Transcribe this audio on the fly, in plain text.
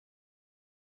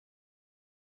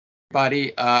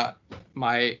Buddy,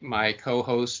 my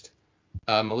co-host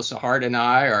Melissa Hart and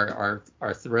I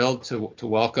are thrilled to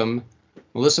welcome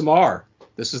Melissa Marr.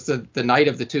 This is the night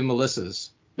of the two Melissas.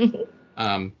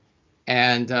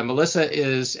 And Melissa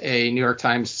is a New York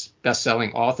Times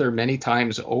bestselling author many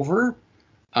times over.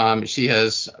 She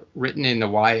has written in the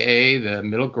YA, the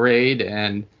middle grade,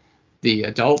 and the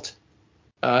adult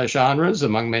genres,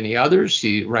 among many others.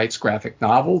 She writes graphic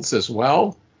novels as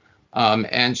well.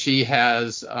 And she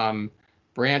has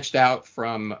branched out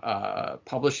from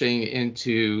publishing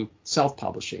into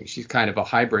self-publishing. She's kind of a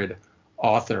hybrid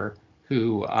author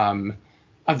who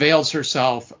avails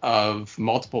herself of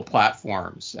multiple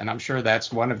platforms. And I'm sure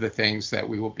that's one of the things that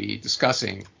we will be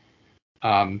discussing.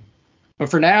 But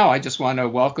for now, I just want to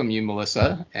welcome you,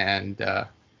 Melissa, and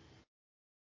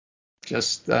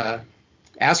just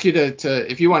ask you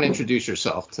to if you want to introduce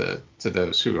yourself to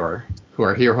those who are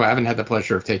here who haven't had the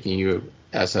pleasure of taking you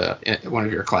as one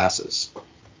of your classes.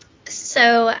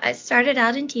 So I started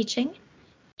out in teaching,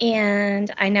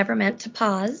 and I never meant to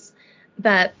pause,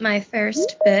 but my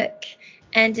first book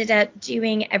ended up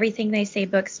doing everything they say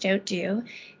books don't do.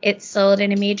 It sold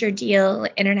in a major deal,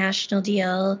 international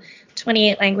deal,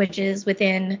 28 languages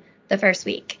within the first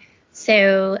week.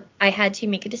 So I had to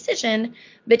make a decision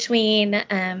between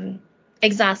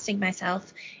exhausting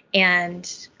myself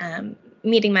and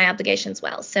meeting my obligations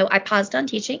well. So I paused on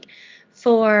teaching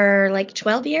for like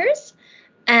 12 years.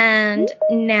 And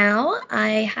now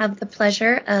I have the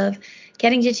pleasure of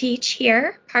getting to teach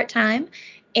here part-time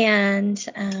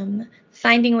and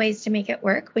finding ways to make it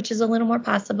work, which is a little more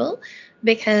possible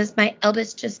because my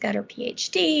eldest just got her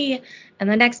PhD and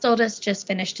the next oldest just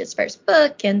finished his first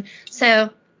book. And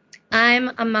so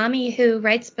I'm a mommy who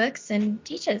writes books and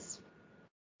teaches.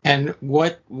 And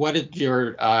what did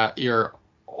your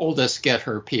oldest get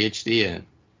her PhD in?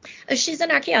 Oh, she's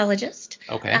an archaeologist.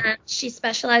 Okay. She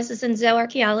specializes in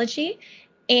zooarchaeology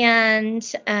and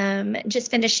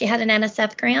just finished. She had an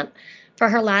NSF grant for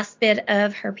her last bit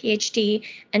of her PhD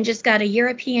and just got a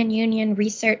European Union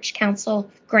Research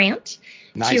Council grant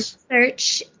to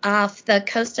research off the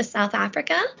coast of South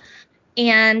Africa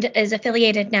and is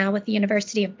affiliated now with the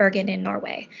University of Bergen in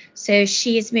Norway. So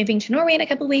she's moving to Norway in a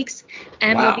couple of weeks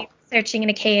and will be researching in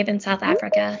a cave in South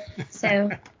Africa. So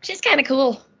she's kind of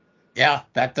cool. Yeah,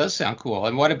 that does sound cool.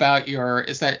 And what about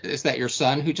is that your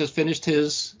son who just finished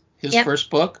his first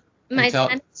book? My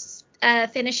son's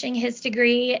finishing his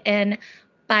degree in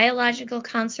biological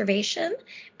conservation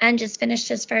and just finished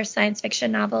his first science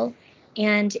fiction novel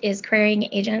and is querying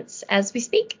agents as we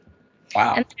speak.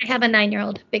 Wow. And I have a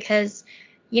 9-year-old because,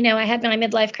 I had my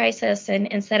midlife crisis and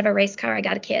instead of a race car, I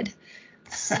got a kid.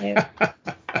 So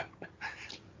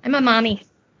I'm a mommy.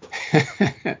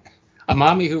 A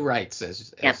mommy who writes,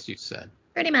 as you said.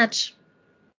 Pretty much.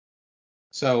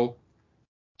 So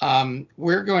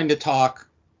we're going to talk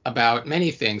about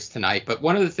many things tonight, but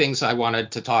one of the things I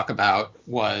wanted to talk about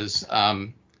was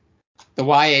the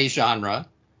YA genre.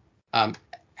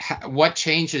 What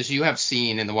changes you have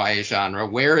seen in the YA genre?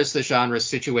 Where is the genre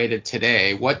situated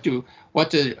today? What do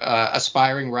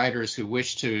aspiring writers who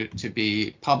wish to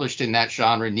be published in that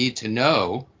genre need to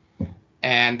know?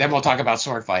 And then we'll talk about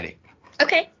sword fighting.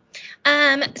 Okay.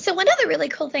 So one of the really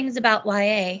cool things about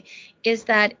YA is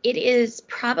that it is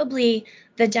probably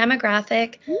the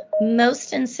demographic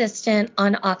most insistent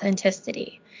on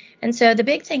authenticity. And so the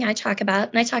big thing I talk about,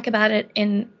 and I talk about it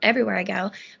in everywhere I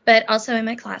go, but also in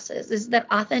my classes, is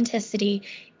that authenticity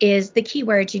is the key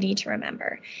word you need to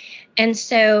remember. And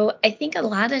so I think a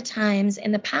lot of times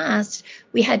in the past,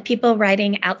 we had people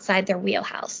writing outside their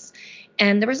wheelhouse.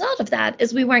 And the result of that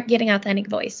is we weren't getting authentic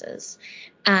voices.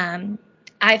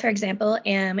 I, for example,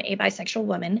 am a bisexual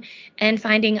woman, and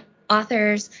finding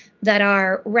authors that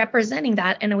are representing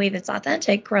that in a way that's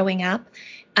authentic growing up,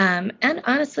 and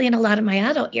honestly, in a lot of my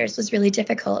adult years, was really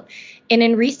difficult. And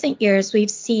in recent years, we've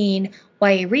seen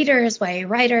YA readers, YA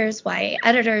writers, YA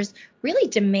editors really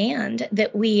demand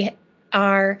that we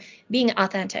are being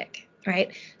authentic,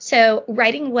 right? So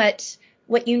writing what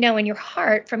you know in your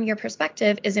heart from your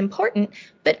perspective is important,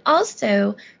 but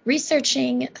also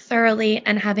researching thoroughly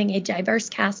and having a diverse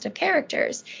cast of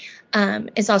characters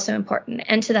is also important.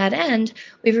 And to that end,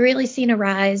 we've really seen a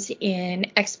rise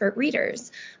in expert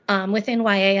readers. Within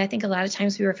YA, I think a lot of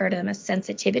times we refer to them as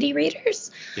sensitivity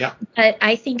readers. Yeah. But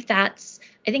I think that's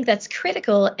I think that's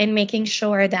critical in making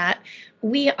sure that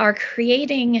we are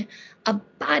creating a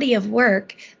body of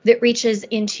work that reaches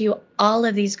into all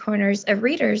of these corners of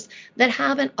readers that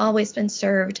haven't always been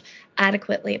served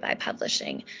adequately by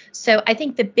publishing. So I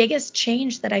think the biggest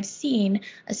change that I've seen,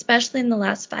 especially in the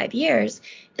last 5 years,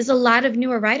 is a lot of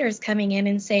newer writers coming in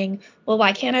and saying, well,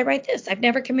 why can't I write this? I've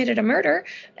never committed a murder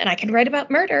and I can write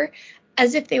about murder,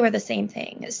 as if they were the same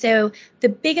thing. So the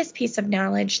biggest piece of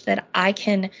knowledge that I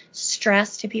can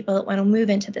stress to people that want to move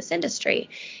into this industry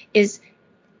is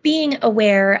being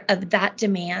aware of that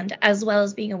demand, as well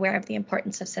as being aware of the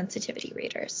importance of sensitivity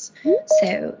readers.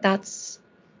 So that's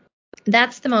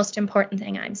the most important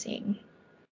thing I'm seeing.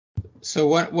 So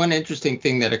one interesting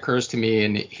thing that occurs to me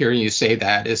in hearing you say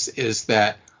that is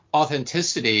that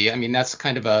authenticity, I mean, that's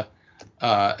kind of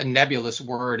a nebulous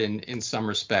word in some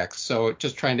respects. So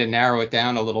just trying to narrow it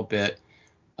down a little bit,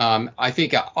 I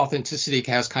think authenticity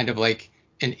has kind of like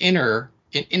an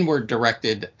inward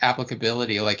directed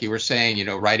applicability, like you were saying, you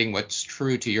know, writing what's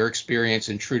true to your experience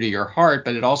and true to your heart,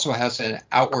 but it also has an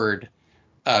outward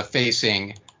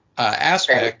facing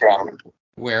aspect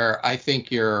where I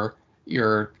think you're,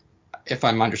 if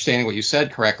I'm understanding what you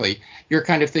said correctly, you're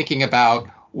kind of thinking about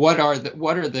what are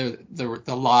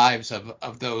the lives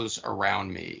of those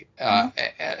around me,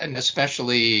 and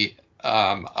especially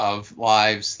of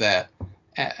lives that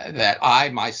I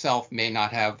myself may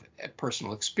not have a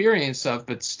personal experience of,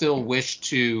 but still wish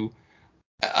to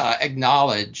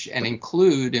acknowledge and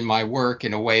include in my work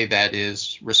in a way that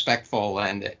is respectful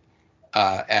and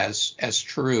as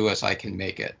true as I can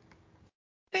make it.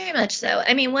 Very much so.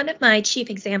 I mean, one of my chief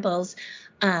examples,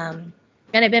 and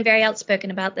I've been very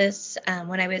outspoken about this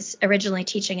when I was originally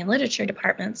teaching in literature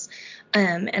departments,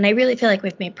 and I really feel like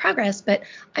we've made progress, but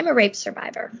I'm a rape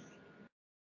survivor.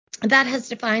 That has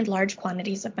defined large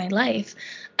quantities of my life.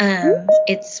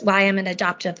 It's why I'm an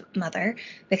adoptive mother,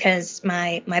 because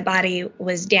my body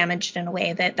was damaged in a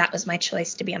way that was my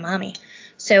choice to be a mommy.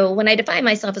 So when I define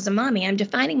myself as a mommy, I'm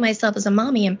defining myself as a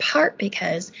mommy in part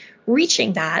because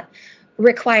reaching that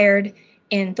required,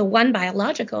 in the one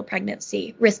biological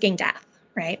pregnancy, risking death,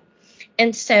 right?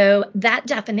 And so that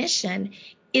definition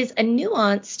is a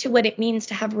nuance to what it means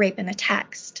to have rape in a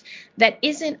text that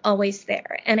isn't always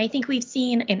there. And I think we've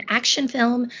seen in action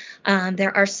film,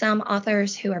 there are some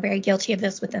authors who are very guilty of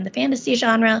this within the fantasy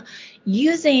genre,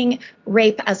 using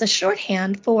rape as a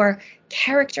shorthand for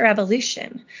character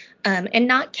evolution. And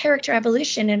not character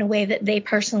evolution in a way that they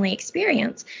personally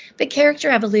experience, but character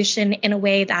evolution in a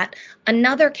way that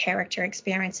another character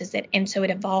experiences it, and so it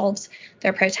evolves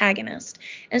their protagonist.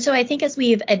 And so I think as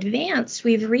we've advanced,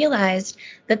 we've realized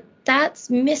that that's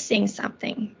missing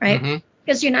something, right? Mm-hmm.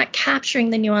 Because you're not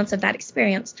capturing the nuance of that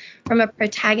experience from a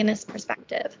protagonist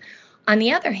perspective. On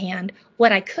the other hand,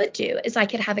 what I could do is I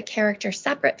could have a character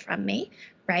separate from me,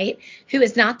 right, who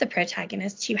is not the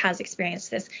protagonist, who has experienced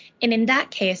this. And in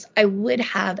that case, I would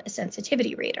have a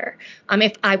sensitivity reader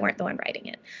if I weren't the one writing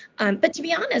it. But to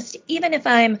be honest, even if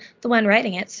I'm the one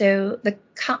writing it, so the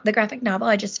graphic novel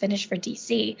I just finished for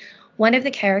DC, one of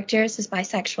the characters is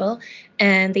bisexual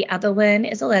and the other one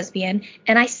is a lesbian.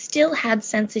 And I still had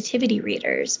sensitivity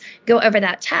readers go over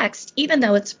that text, even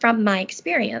though it's from my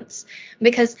experience,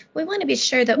 because we want to be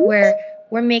sure that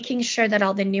we're making sure that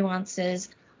all the nuances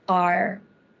are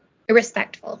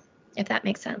respectful, if that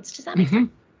makes sense. Does that make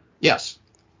sense? Yes.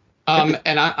 And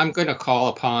I'm going to call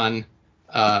upon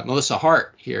Melissa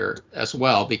Hart here as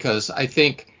well, because I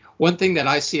think one thing that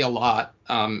I see a lot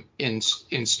in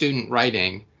student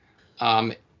writing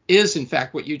is, in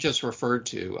fact, what you just referred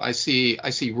to. I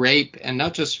see rape, and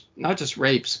not just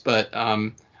rapes, but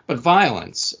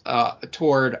violence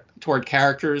toward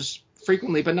characters,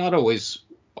 frequently, but not always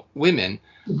women,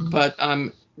 but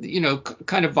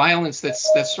kind of violence that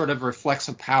sort of reflects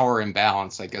a power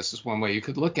imbalance, I guess is one way you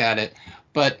could look at it.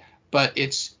 But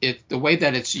it's the way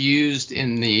that it's used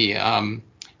in the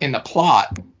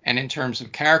plot and in terms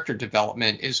of character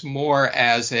development is more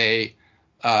as a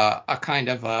kind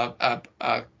of a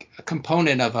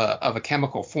component of a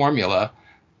chemical formula,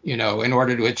 in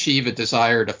order to achieve a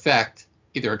desired effect,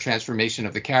 either a transformation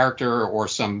of the character or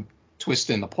some twist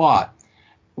in the plot.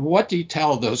 What do you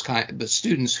tell the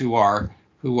students who are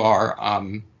for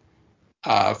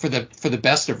the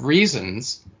best of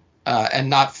reasons and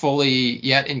not fully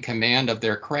yet in command of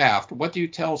their craft? What do you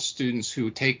tell students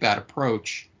who take that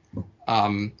approach,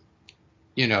 other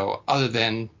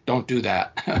than don't do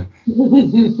that?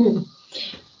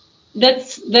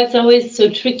 That's always so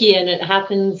tricky, and it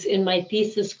happens in my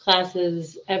thesis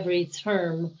classes every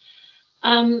term.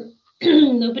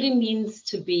 Nobody means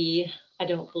to be, I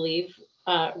don't believe,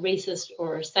 racist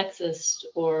or sexist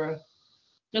or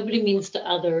Nobody means to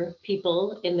other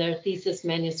people in their thesis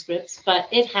manuscripts, but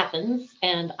it happens.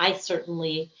 And I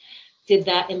certainly did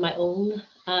that in my own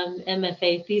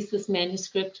MFA thesis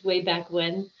manuscript way back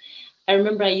when. I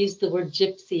remember I used the word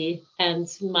gypsy, and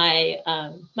my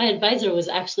advisor was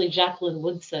actually Jacqueline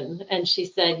Woodson, and she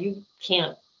said, you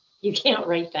can't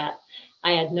write that.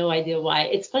 I had no idea why.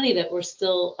 It's funny that we're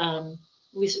still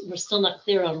not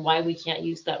clear on why we can't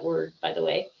use that word, by the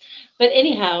way. But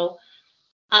anyhow,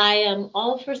 I am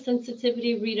all for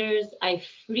sensitivity readers. I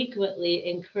frequently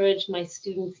encourage my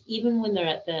students, even when they're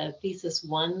at the thesis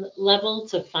 1 level,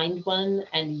 to find one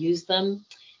and use them.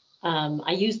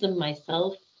 I use them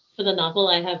myself for the novel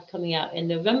I have coming out in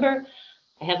November.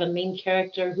 I have a main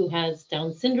character who has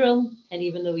Down syndrome, and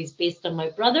even though he's based on my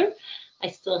brother, I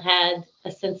still had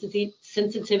a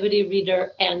sensitivity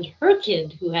reader and her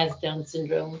kid who has Down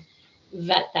syndrome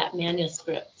vet that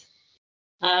manuscript.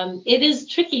 It is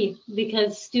tricky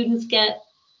because students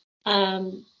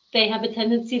they have a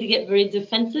tendency to get very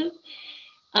defensive.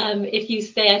 If you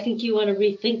say, I think you want to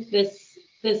rethink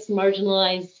this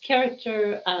marginalized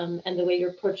character and the way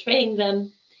you're portraying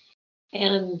them,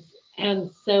 and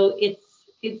so it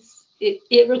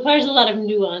requires a lot of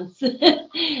nuance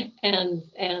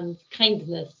and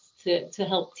kindness to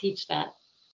help teach that.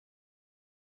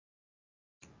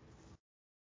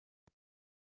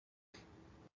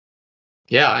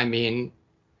 Yeah, I mean,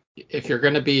 if you're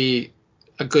going to be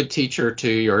a good teacher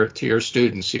to your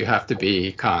students, you have to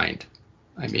be kind.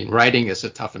 I mean, writing is a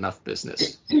tough enough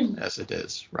business as it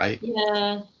is, right?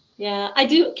 Yeah, I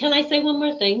do. Can I say one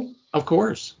more thing? Of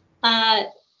course.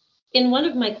 In one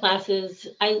of my classes,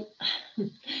 I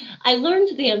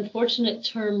learned the unfortunate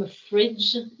term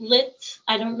fridge lit.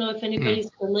 I don't know if anybody's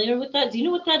familiar with that. Do you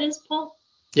know what that is, Paul?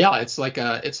 Yeah, it's like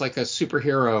a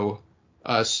superhero.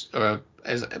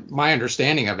 As my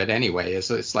understanding of it, anyway, is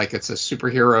it's a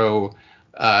superhero.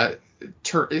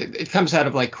 It comes out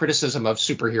of like criticism of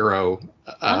superhero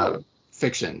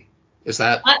fiction. Is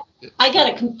that? I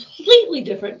got a completely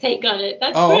different take on it.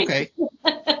 That's great. Okay.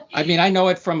 I mean, I know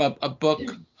it from a book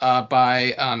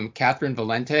by Catherine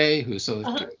Valente, who's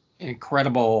an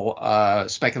incredible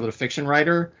speculative fiction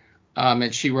writer.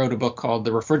 And she wrote a book called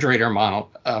The Refrigerator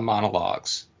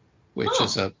Monologues, which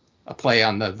is a play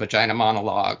on the vagina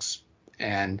monologues.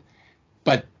 And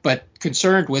but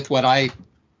concerned with what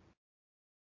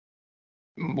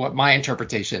my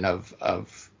interpretation of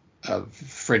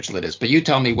Fridgelit is. But you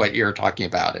tell me what you're talking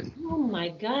about. Oh my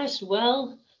gosh.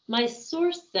 Well, my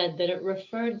source said that it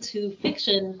referred to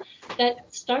fiction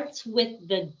that starts with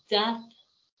the death,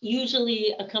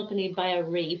 usually accompanied by a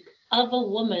rape, of a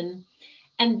woman.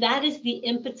 And that is the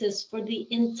impetus for the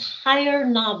entire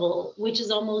novel, which is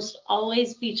almost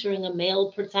always featuring a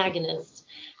male protagonist.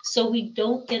 So we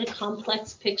don't get a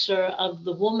complex picture of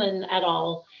the woman at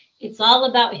all. It's all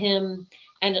about him,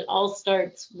 and it all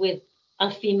starts with a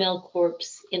female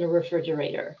corpse in a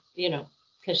refrigerator,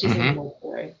 because she's in the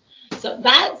mortuary. So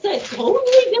that's a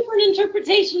totally different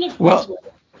interpretation of Well,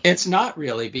 it's not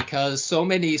really, because so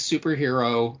many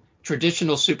traditional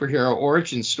superhero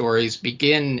origin stories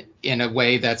begin in a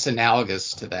way that's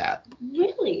analogous to that.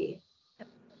 Really?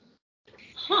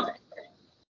 Huh.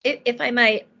 If I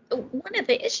might, one of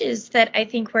the issues that I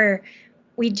think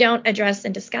we don't address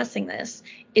in discussing this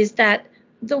is that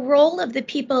the role of the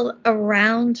people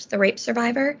around the rape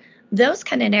survivor, those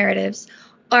kind of narratives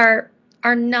are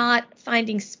not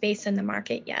finding space in the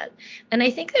market yet. And I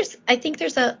think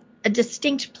there's a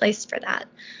distinct place for that.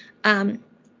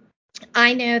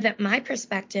 I know that my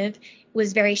perspective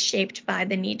was very shaped by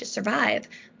the need to survive,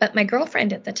 but my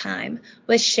girlfriend at the time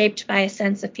was shaped by a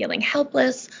sense of feeling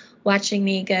helpless, watching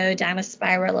me go down a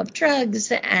spiral of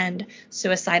drugs and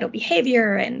suicidal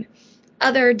behavior and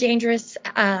other dangerous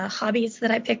hobbies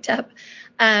that I picked up.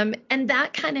 And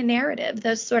that kind of narrative,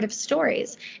 those sort of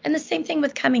stories. And the same thing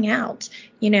with coming out,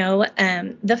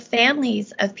 the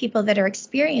families of people that are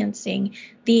experiencing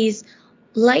these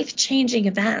life-changing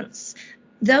events.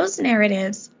 Those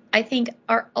narratives, I think,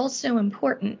 are also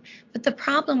important. But the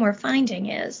problem we're finding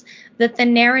is that the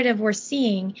narrative we're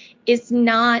seeing is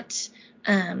not,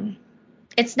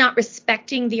 it's not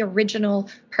respecting the original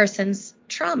person's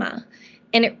trauma,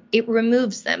 and it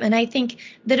removes them. And I think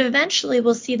that eventually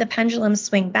we'll see the pendulum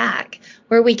swing back,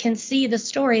 where we can see the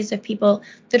stories of people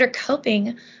that are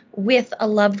coping with a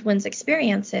loved one's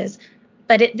experiences.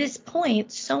 But at this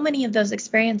point, so many of those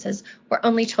experiences were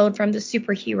only told from the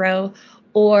superhero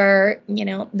or,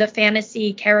 the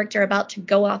fantasy character about to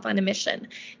go off on a mission.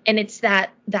 And it's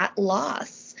that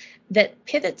loss that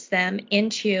pivots them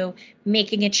into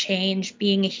making a change,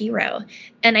 being a hero.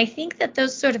 And I think that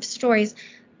those sort of stories,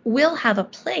 will have a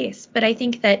place, but I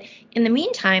think that in the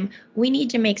meantime, we need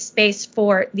to make space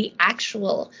for the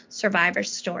actual survivor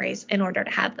stories in order to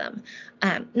have them.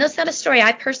 That's not a story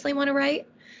I personally want to write,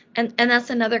 and that's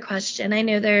another question. I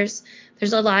know there's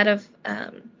a lot of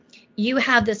you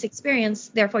have this experience,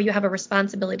 therefore you have a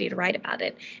responsibility to write about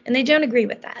it, and I don't agree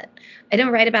with that. I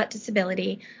don't write about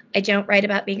disability. I don't write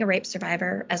about being a rape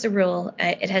survivor as a rule.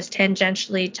 It has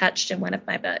tangentially touched in one of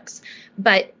my books,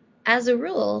 but as a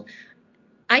rule,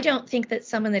 I don't think that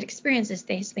someone that experiences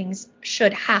these things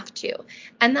should have to.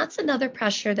 And that's another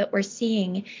pressure that we're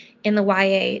seeing in the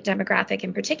YA demographic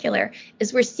in particular,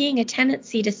 is we're seeing a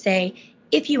tendency to say,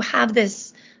 if you have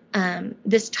this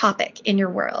this topic in your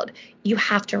world, you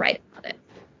have to write about it.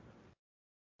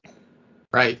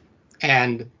 Right.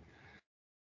 And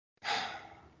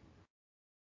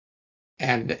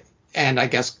I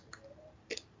guess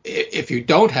if you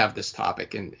don't have this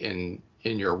topic in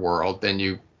your world, then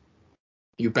you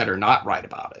better not write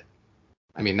about it.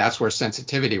 I mean, that's where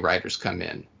sensitivity writers come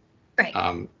in. Right.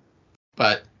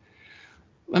 But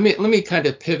let me kind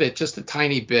of pivot just a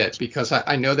tiny bit, because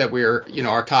I know that we're,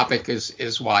 our topic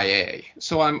is YA.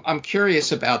 So I'm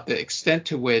curious about the extent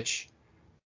to which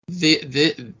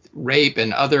the rape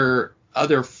and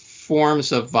other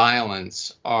forms of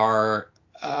violence are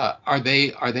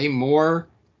they more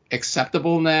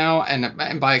acceptable now?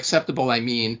 And by acceptable, I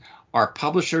mean, are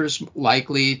publishers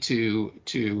likely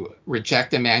to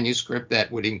reject a manuscript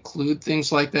that would include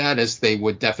things like that, as they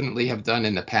would definitely have done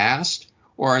in the past?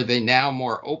 Or are they now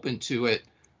more open to it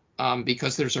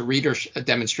because there's a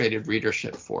demonstrated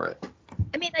readership for it?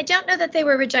 I mean, I don't know that they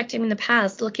were rejected in the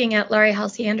past. Looking at Laurie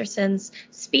Halsey Anderson's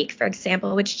Speak, for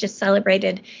example, which just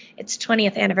celebrated its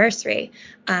 20th anniversary.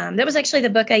 That was actually the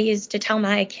book I used to tell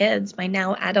my kids, my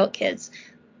now adult kids,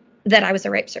 that I was a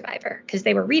rape survivor, because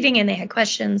they were reading and they had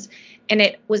questions, and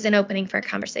it was an opening for a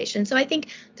conversation. So I think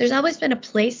there's always been a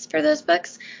place for those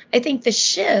books. I think the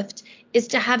shift is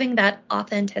to having that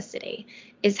authenticity,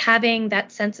 is having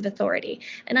that sense of authority.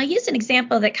 And I'll use an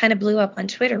example that kind of blew up on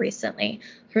Twitter recently.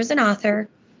 There was an author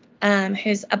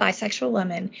who's a bisexual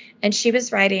woman, and she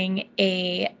was writing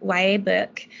a YA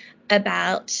book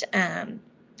about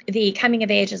the coming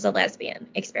of age as a lesbian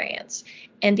experience.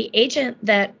 And the agent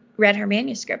that read her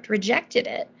manuscript rejected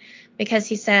it because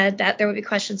he said that there would be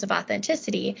questions of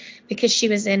authenticity because she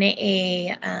was in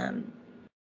a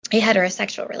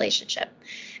heterosexual relationship.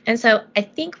 And so I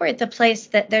think we're at the place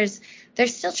that they're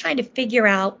still trying to figure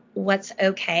out what's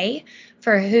okay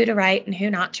for who to write and who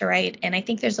not to write. And I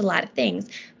think there's a lot of things.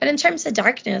 But in terms of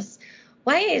darkness,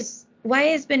 YA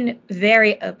has been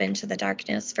very open to the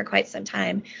darkness for quite some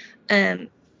time.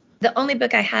 The only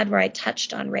book I had where I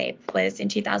touched on rape was in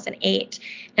 2008,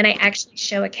 and I actually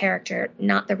show a character,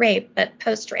 not the rape, but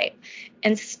post-rape,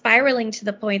 and spiraling to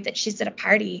the point that she's at a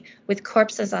party with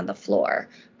corpses on the floor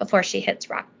before she hits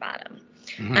rock bottom.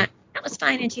 Mm-hmm. That was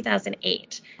fine in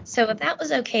 2008. So if that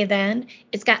was okay then,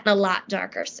 it's gotten a lot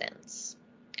darker since.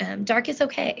 Dark is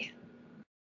okay.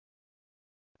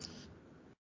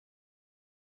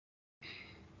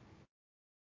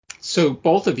 So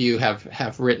both of you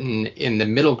have written in the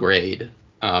middle grade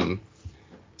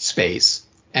space,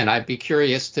 and I'd be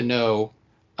curious to know,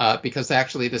 because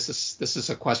actually this is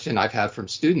a question I've had from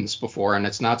students before, and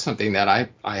it's not something that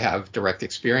I have direct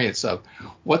experience of.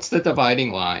 What's the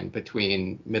dividing line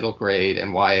between middle grade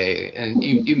and YA? And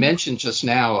you mentioned just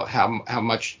now how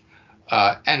much,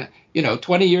 and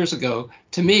 20 years ago,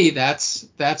 to me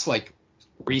that's like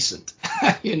recent,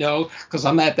 because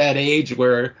I'm at that age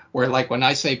where like when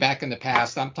I say back in the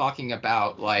past, I'm talking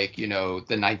about like, the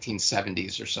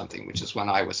 1970s or something, which is when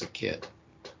I was a kid.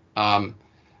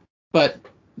 But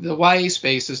the YA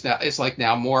space is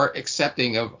now more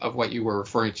accepting of what you were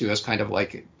referring to as kind of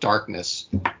like darkness,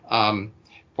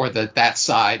 or that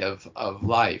side of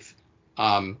life.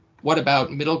 What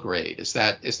about middle grade? Is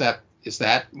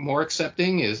that more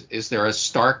accepting? Is there a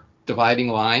stark dividing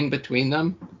line between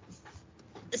them?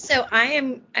 So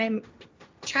I'm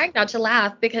trying not to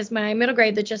laugh because my middle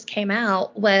grade that just came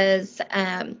out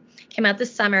came out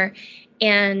this summer,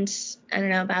 and I don't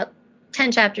know, about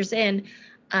 10 chapters in,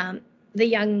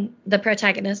 the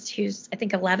protagonist, who's I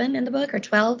think 11 in the book or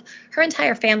 12, her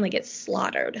entire family gets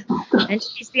slaughtered, and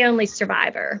she's the only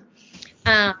survivor.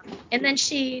 And then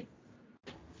she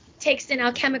takes an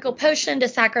alchemical potion to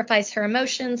sacrifice her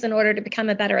emotions in order to become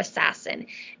a better assassin,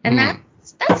 and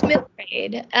that's middle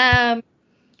grade.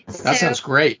 That sounds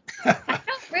great. I'm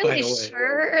not really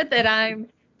sure that I'm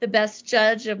the best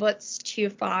judge of what's too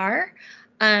far.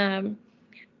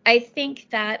 I think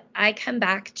that I come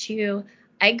back to,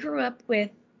 I grew up with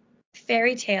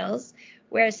fairy tales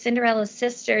where Cinderella's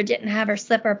sister didn't have her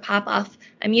slipper pop off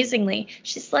amusingly.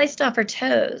 She sliced off her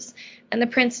toes, and the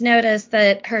prince noticed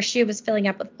that her shoe was filling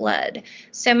up with blood.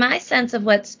 So my sense of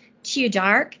what's too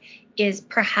dark is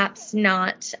perhaps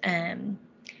not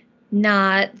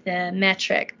the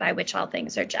metric by which all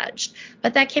things are judged.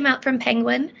 But that came out from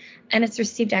Penguin, and it's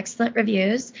received excellent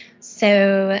reviews.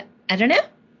 So I don't know.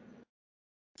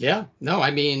 Yeah, no,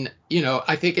 I mean,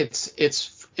 I think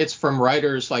it's from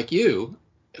writers like you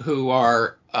who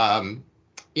are,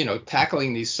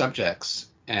 tackling these subjects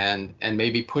and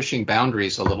maybe pushing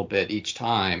boundaries a little bit each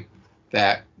time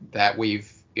that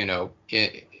we've,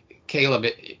 Caleb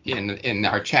in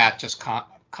our chat just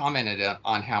commented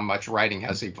on how much writing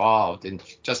has evolved in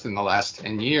the last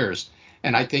 10 years.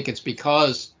 And I think it's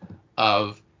because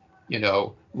of,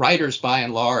 writers by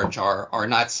and large are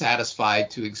not satisfied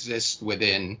to exist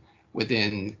within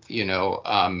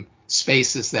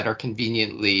spaces that are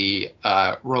conveniently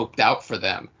roped out for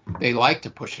them. They like to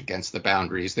push against the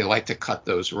boundaries. They like to cut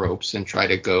those ropes and try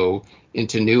to go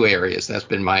into new areas. That's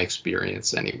been my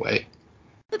experience anyway.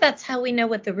 But that's how we know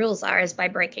what the rules are, is by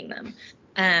breaking them.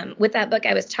 With that book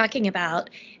I was talking about,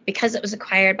 because it was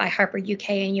acquired by Harper UK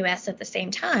and US at the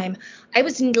same time, I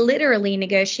was literally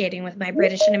negotiating with my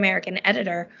British and American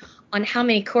editor on how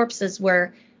many corpses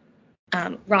were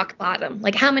rock bottom,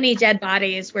 like how many dead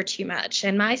bodies were too much.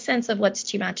 And my sense of what's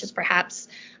too much is perhaps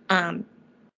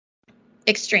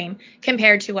extreme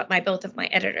compared to what both of my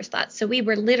editors thought. So we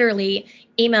were literally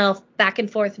email back and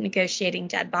forth negotiating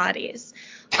dead bodies.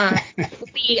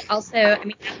 We also,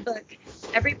 that book,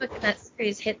 every book in that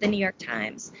series hit the New York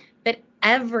Times, but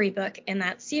every book in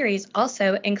that series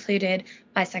also included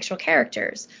bisexual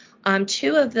characters.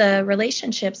 Two of the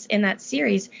relationships in that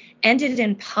series ended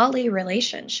in poly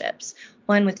relationships,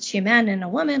 one with two men and a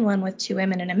woman, one with two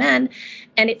women and a man.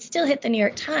 And it still hit the New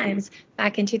York Times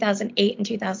back in 2008 and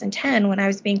 2010 when I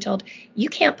was being told, you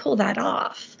can't pull that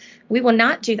off. We will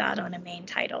not do that on a main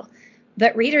title.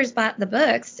 But readers bought the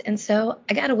books, and so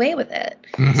I got away with it.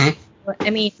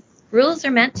 Mm-hmm. Rules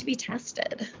are meant to be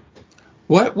tested.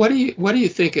 What do you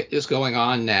think is going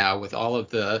on now with all of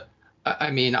the?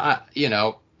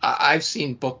 I've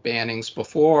seen book bannings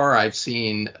before. I've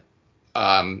seen,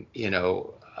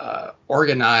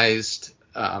 organized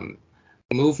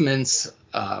movements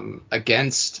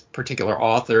against particular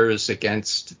authors,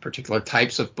 against particular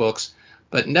types of books,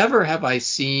 but never have I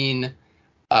seen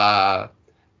kind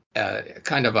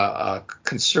of a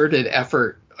concerted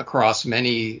effort across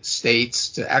many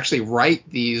states to actually write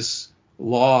these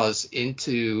laws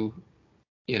into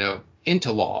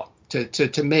law,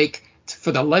 to make,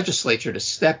 for the legislature to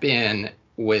step in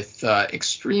with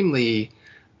extremely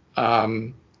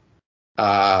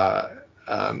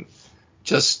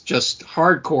just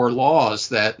hardcore laws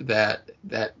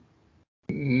that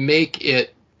make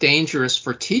it dangerous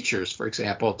for teachers, for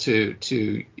example,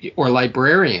 or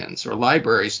librarians or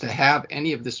libraries to have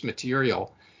any of this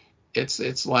material. It's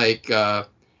like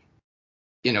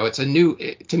it's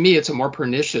to me it's a more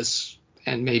pernicious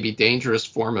and maybe dangerous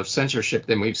form of censorship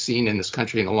than we've seen in this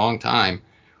country in a long time.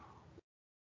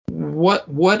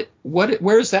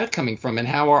 Where is that coming from, and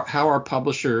how are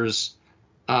publishers?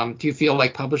 Do you feel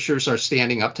like publishers are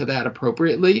standing up to that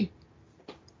appropriately?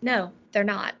 No, they're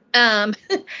not.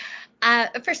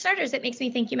 For starters, it makes me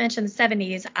think, you mentioned the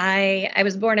 70s. I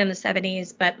was born in the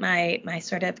 70s, but my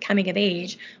sort of coming of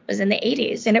age was in the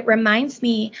 80s. And it reminds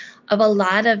me of a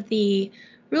lot of the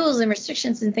rules and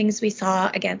restrictions and things we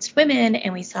saw against women,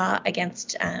 and we saw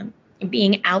against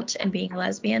being out and being a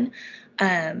lesbian.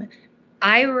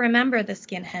 I remember the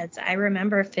skinheads. I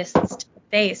remember fists to the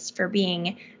face for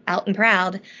being out and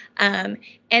proud. And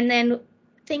then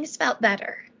things felt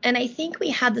better. And I think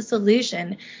we had this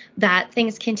illusion that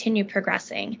things continue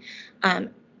progressing.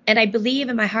 And I believe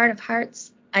in my heart of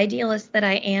hearts, idealist that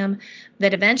I am,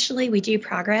 that eventually we do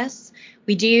progress.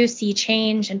 We do see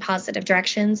change in positive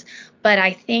directions. But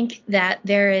I think that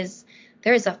there is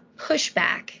a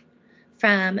pushback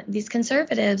from these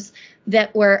conservatives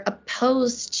that were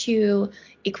opposed to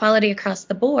equality across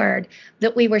the board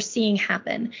that we were seeing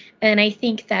happen. And I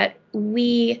think that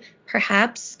we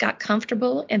perhaps got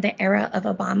comfortable in the era of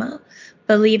Obama,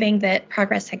 believing that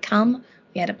progress had come.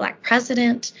 We had a black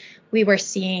president. We were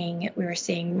seeing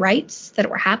rights that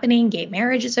were happening. Gay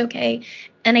marriage is okay.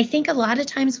 And I think a lot of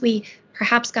times we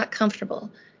perhaps got comfortable.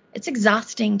 It's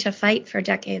exhausting to fight for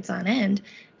decades on end.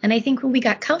 And I think when we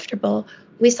got comfortable,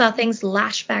 we saw things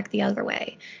lash back the other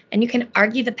way. And you can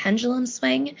argue the pendulum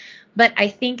swing, but I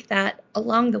think that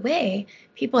along the way,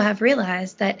 people have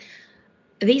realized that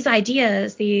these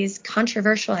ideas, these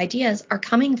controversial ideas, are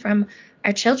coming from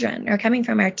our children, are coming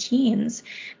from our teens.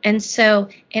 And so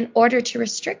in order to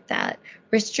restrict that,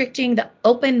 restricting the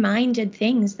open-minded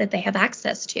things that they have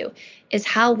access to is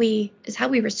how we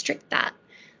restrict that.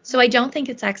 So I don't think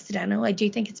it's accidental. I do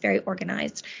think it's very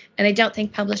organized. And I don't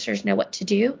think publishers know what to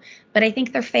do, but I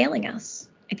think they're failing us.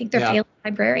 I think they're failing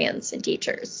librarians and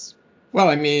teachers. Well,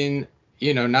 I mean,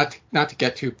 not to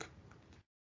get too,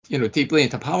 deeply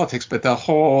into politics, but the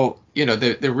whole,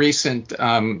 the recent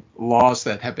laws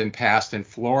that have been passed in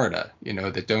Florida,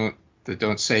 the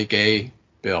Don't Say Gay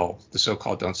bill, the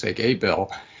so-called Don't Say Gay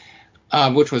bill,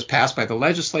 which was passed by the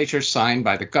legislature, signed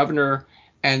by the governor.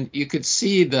 And you could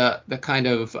see the kind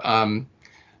of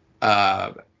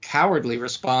cowardly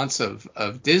response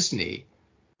of Disney,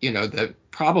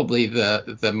 probably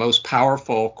the most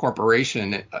powerful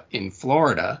corporation in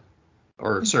Florida,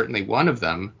 or certainly one of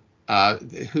them,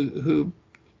 who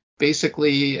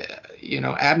basically,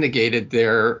 abnegated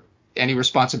any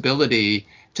responsibility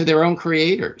to their own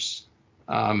creators.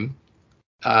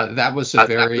 That was a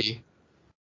very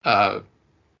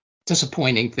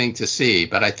disappointing thing to see.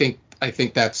 But I think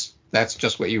that's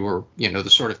just what you were, the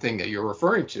sort of thing that you're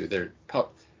referring to.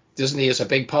 Disney is a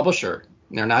big publisher.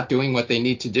 And they're not doing what they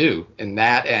need to do in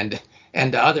that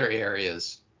and other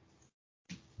areas.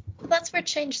 Well, that's where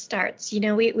change starts.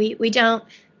 We don't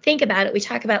think about it. We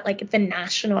talk about like the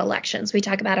national elections. We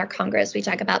talk about our Congress. We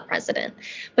talk about president.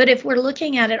 But if we're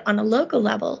looking at it on a local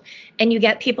level and you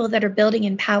get people that are building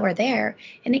in power there,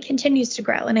 and it continues to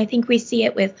grow. And I think we see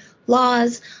it with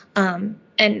laws. And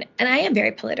I am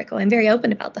very political. I'm very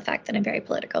open about the fact that I'm very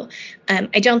political.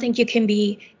 I don't think you can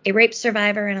be a rape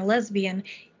survivor and a lesbian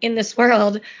in this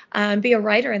world, be a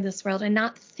writer in this world and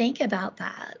not think about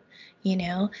that,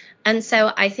 And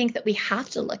so I think that we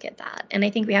have to look at that. And I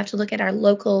think we have to look at our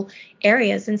local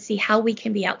areas and see how we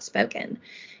can be outspoken.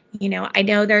 I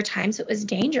know there are times it was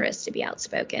dangerous to be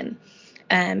outspoken.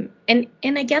 And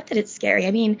I get that it's scary.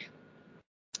 I mean,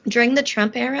 during the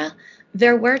Trump era,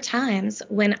 there were times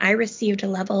when I received a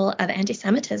level of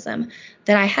anti-Semitism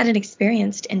that I hadn't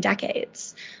experienced in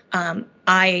decades.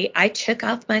 I took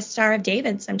off my Star of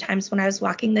David sometimes when I was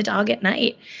walking the dog at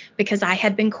night because I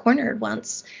had been cornered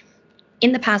once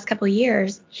in the past couple of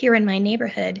years here in my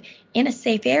neighborhood in a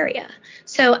safe area.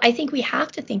 So I think we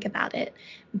have to think about it.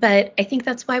 But I think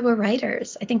that's why we're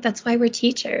writers. I think that's why we're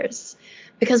teachers,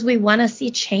 because we want to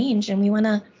see change and we want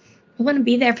to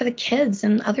be there for the kids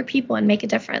and other people and make a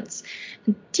difference.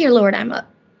 And dear Lord, I'm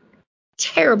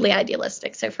terribly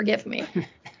idealistic, so forgive me.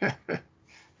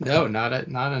 No, not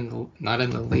in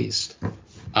the least.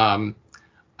 I'm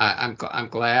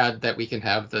glad that we can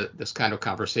have this kind of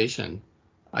conversation.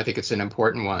 I think it's an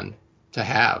important one to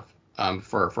have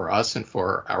for us and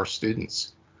for our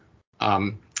students.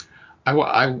 I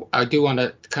do want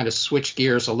to kind of switch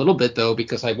gears a little bit though,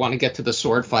 because I want to get to the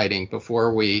sword fighting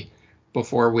before we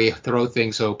throw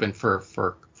things open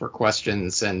for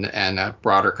questions and a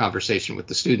broader conversation with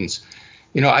the students.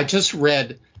 I just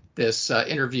read this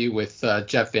interview with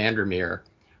Jeff Vandermeer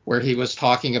where he was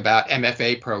talking about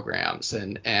MFA programs.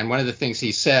 And one of the things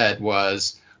he said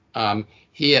was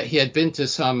he had been to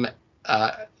some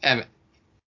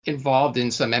involved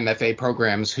in some MFA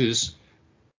programs whose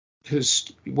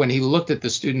when he looked at the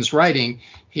students' writing,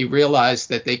 he realized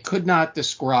that they could not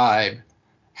describe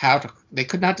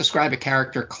a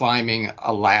character climbing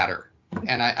a ladder.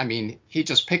 And I mean, he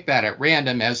just picked that at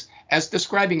random as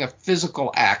describing a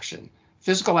physical action.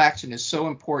 Physical action is so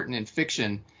important in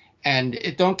fiction, and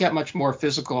it don't get much more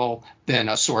physical than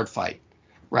a sword fight,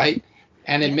 right?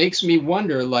 And it makes me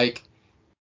wonder, like,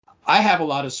 I have a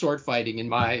lot of sword fighting in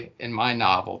my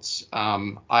novels.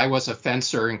 I was a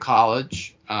fencer in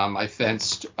college. I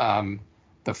fenced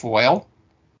the foil.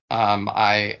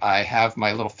 I have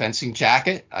my little fencing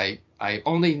jacket. I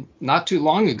only not too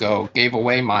long ago gave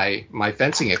away my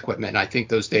fencing equipment. I think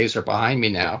those days are behind me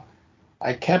now.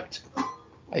 I kept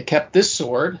this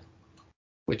sword,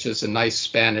 which is a nice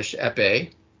Spanish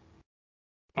epee.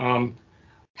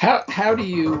 How do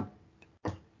you?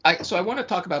 So I want to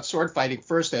talk about sword fighting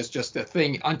first as just a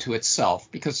thing unto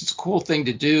itself, because it's a cool thing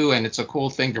to do and it's a cool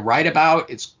thing to write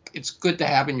about. It's good to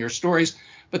have in your stories.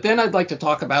 But then I'd like to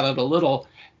talk about it a little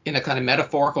in a kind of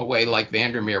metaphorical way, like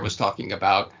Vandermeer was talking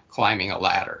about climbing a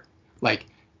ladder. Like,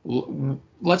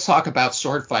 let's talk about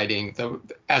sword fighting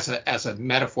as a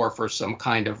metaphor for some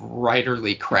kind of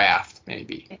writerly craft,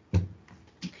 maybe.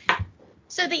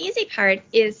 So the easy part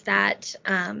is that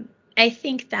I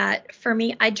think that for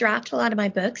me, I draft a lot of my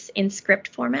books in script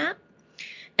format.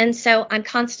 And so I'm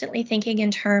constantly thinking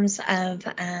in terms of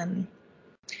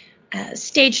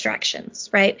stage directions,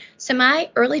 right? So my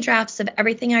early drafts of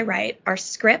everything I write are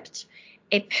script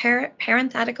a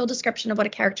parenthetical description of what a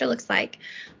character looks like,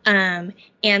 and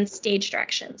stage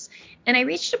directions. And I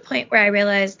reached a point where I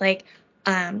realized, like,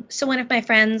 so one of my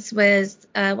friends was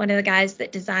one of the guys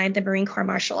that designed the Marine Corps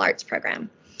martial arts program.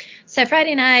 So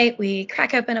Friday night, we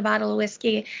crack open a bottle of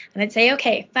whiskey, and I'd say,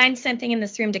 okay, find something in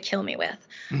this room to kill me with.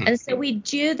 Mm-hmm. And so we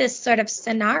do this sort of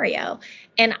scenario,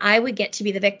 and I would get to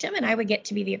be the victim, and I would get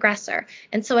to be the aggressor.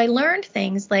 And so I learned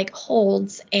things like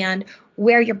holds and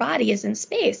where your body is in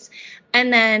space.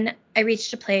 And then I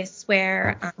reached a place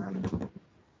where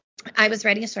I was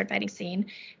writing a sword fighting scene,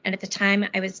 and at the time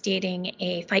I was dating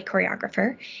a fight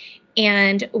choreographer.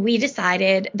 And we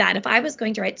decided that if I was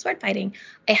going to write sword fighting,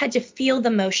 I had to feel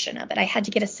the motion of it. I had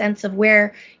to get a sense of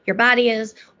where your body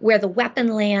is, where the weapon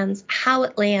lands, how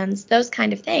it lands, those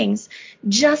kind of things,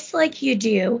 just like you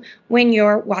do when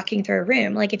you're walking through a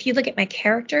room. Like if you look at my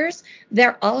characters,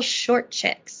 they're all short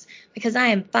chicks because I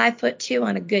am 5'2"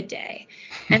 on a good day.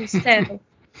 And so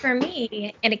for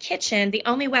me in a kitchen, the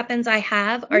only weapons I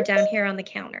have are down here on the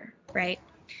counter, right?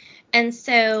 And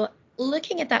so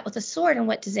looking at that with a sword, and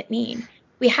what does it mean?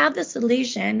 We have this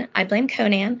illusion, I blame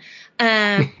Conan,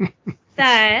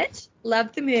 that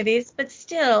love the movies, but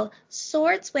still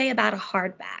swords weigh about a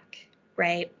hardback,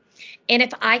 right? And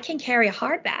if I can carry a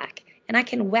hardback and I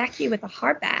can whack you with a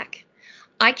hardback,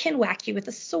 I can whack you with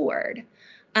a sword.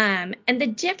 And the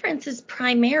difference is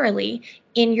primarily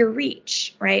in your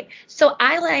reach, right? So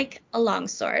I like a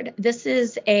longsword. This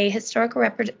is a historical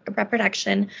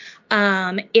reproduction.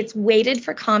 It's weighted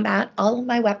for combat. All of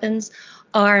my weapons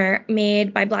are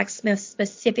made by blacksmiths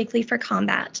specifically for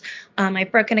combat.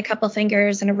 I've broken a couple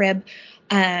fingers and a rib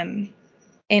in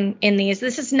these.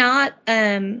 This is not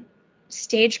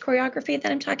stage choreography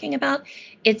that I'm talking about.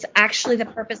 It's actually the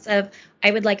purpose of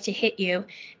I would like to hit you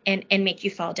and make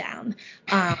you fall down.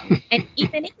 And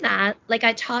even in that, like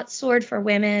I taught sword for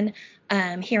women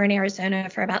here in Arizona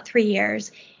for about 3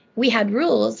 years. We had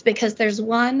rules because there's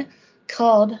one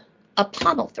called a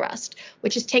pommel thrust,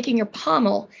 which is taking your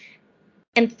pommel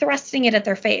and thrusting it at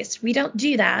their face. We don't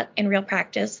do that in real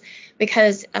practice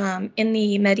because in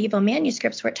the medieval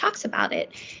manuscripts where it talks about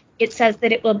it, it says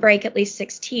that it will break at least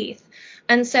 6 teeth.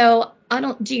 And so I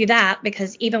don't do that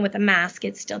because even with a mask,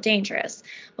 it's still dangerous.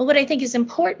 But what I think is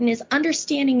important is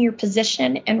understanding your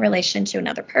position in relation to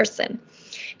another person.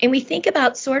 And we think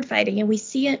about sword fighting and we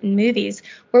see it in movies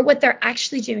where what they're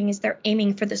actually doing is they're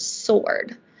aiming for the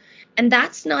sword. And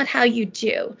that's not how you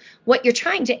do. What you're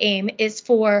trying to aim is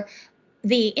for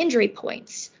the injury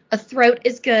points. A throat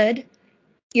is good.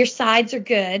 Your sides are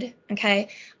good, okay?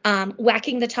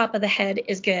 Whacking the top of the head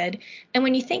is good. And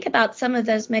when you think about some of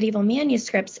those medieval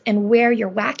manuscripts and where you're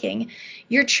whacking,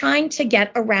 you're trying to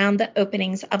get around the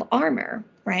openings of armor,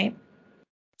 right?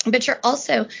 But you're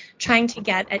also trying to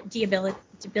get at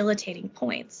debilitating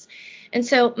points. And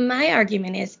so my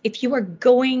argument is if you are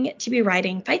going to be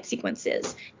writing fight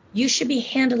sequences, you should be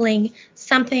handling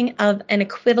something of an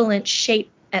equivalent shape,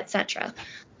 etc.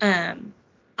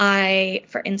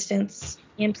 For instance,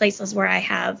 in places where I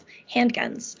have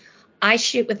handguns, I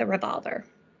shoot with a revolver.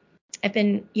 I've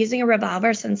been using a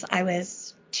revolver since I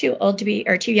was too young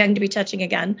to be touching a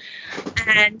gun.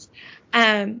 And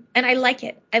I like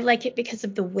it. I like it because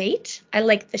of the weight. I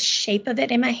like the shape of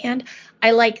it in my hand.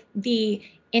 I like the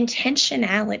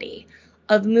intentionality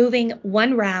of moving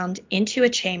one round into a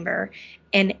chamber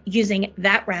and using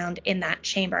that round in that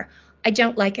chamber. I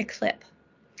don't like a clip.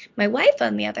 My wife,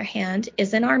 on the other hand,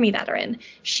 is an Army veteran.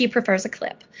 She prefers a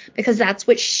clip because that's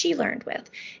what she learned with.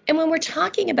 And when we're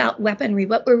talking about weaponry,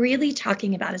 what we're really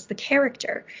talking about is the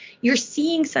character. You're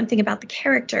seeing something about the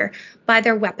character by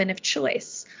their weapon of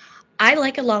choice. I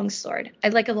like a longsword. I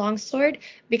like a longsword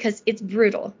because it's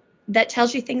brutal. That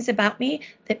tells you things about me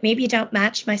that maybe don't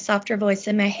match my softer voice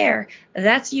and my hair.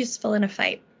 That's useful in a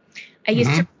fight. I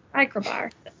used to run a biker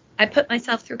bar. I put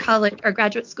myself through college or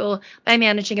graduate school by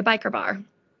managing a biker bar.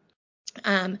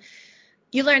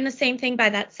 You learn the same thing by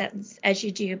that sentence as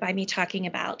you do by me talking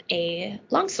about a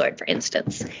longsword, for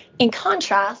instance. In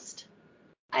contrast,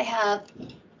 I have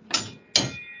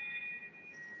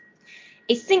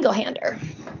a single-hander.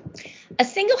 A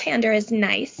single-hander is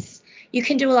nice. You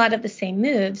can do a lot of the same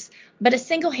moves, but a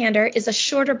single-hander is a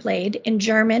shorter blade. In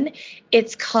German,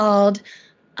 it's called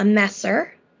a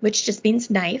Messer, which just means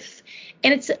knife.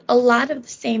 And it's a lot of the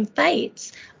same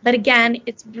fights, but again,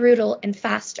 it's brutal and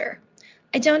faster.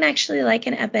 I don't actually like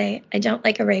an epee. I don't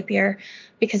like a rapier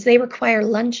because they require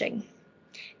lunging,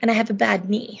 and I have a bad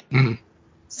knee. Mm-hmm.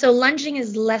 So lunging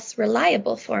is less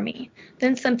reliable for me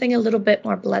than something a little bit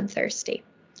more bloodthirsty.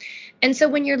 And so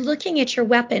when you're looking at your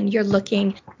weapon, you're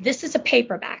looking, this is a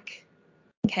paperback.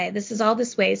 Okay, this is all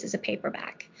this weighs is a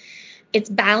paperback. It's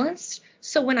balanced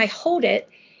So when I hold it,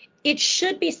 it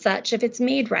should be such, if it's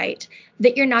made right,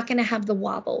 that you're not going to have the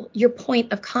wobble. Your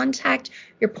point of contact,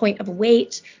 your point of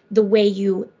weight, the way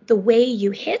you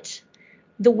hit,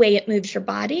 the way it moves your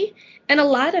body. And a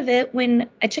lot of it, when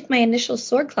I took my initial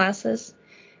sword classes,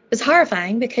 was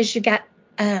horrifying because you get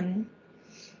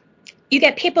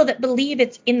people that believe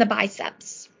it's in the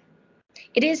biceps.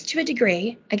 It is to a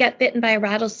degree. I got bitten by a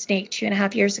rattlesnake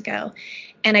 2.5 years ago,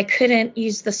 and I couldn't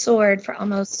use the sword for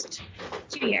almost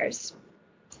 2 years.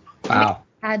 Wow.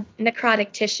 I had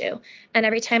necrotic tissue, and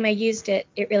every time I used it,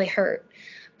 it really hurt.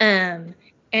 And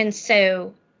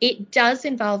so it does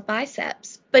involve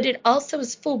biceps, but it also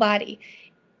is full body.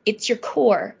 It's your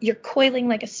core. You're coiling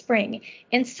like a spring.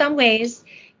 In some ways,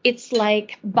 it's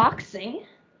like boxing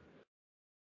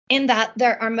in that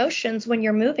there are motions when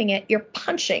you're moving it. You're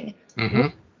punching with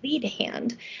the lead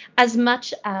hand as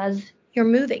much as you're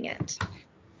moving it.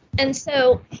 And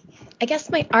so I guess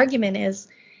my argument is,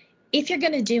 if you're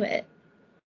going to do it,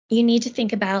 you need to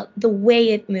think about the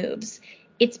way it moves.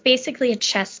 It's basically a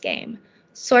chess game.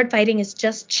 Sword fighting is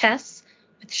just chess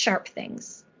with sharp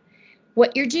things.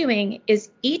 What you're doing is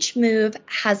each move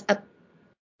has a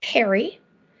parry,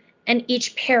 and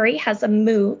each parry has a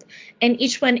move, and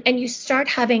you start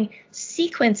having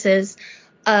sequences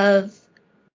of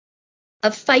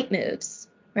fight moves,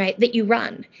 right, that you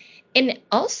run. And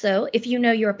also, if you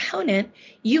know your opponent,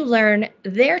 you learn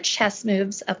their chess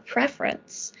moves of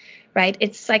preference, right?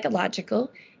 It's psychological.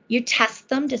 You test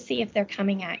them to see if they're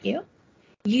coming at you.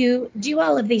 You do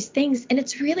all of these things, and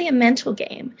it's really a mental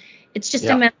game. It's just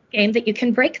a mental game that you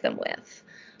can break them with.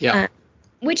 Yeah.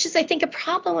 Which is, I think, a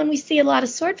problem when we see a lot of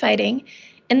sword fighting,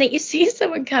 and that you see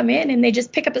someone come in and they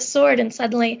just pick up a sword and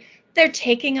suddenly they're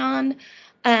taking on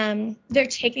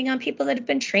people that have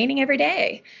been training every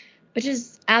day, which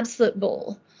is absolute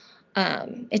bull.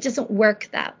 It doesn't work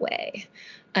that way.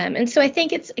 And so I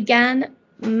think it's, again,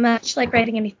 much like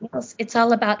writing anything else, it's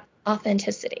all about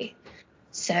authenticity.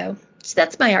 So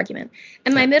that's my argument.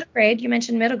 And my middle grade, you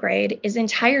mentioned middle grade, is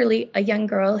entirely a young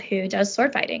girl who does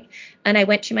sword fighting. And I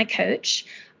went to my coach,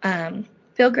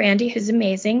 Bill Grandy, who's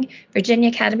amazing. Virginia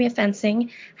Academy of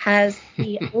Fencing has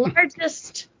the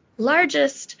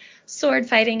largest sword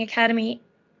fighting academy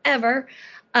ever.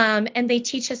 And they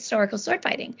teach historical sword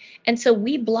fighting. And so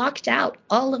we blocked out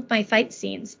all of my fight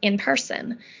scenes in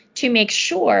person to make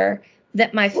sure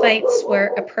that my fights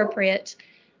were appropriate.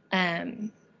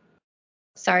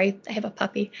 Sorry, I have a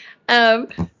puppy. So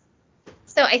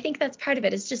I think that's part of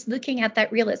it. It's just looking at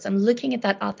that realism, looking at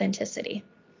that authenticity.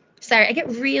 Sorry, I get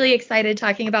really excited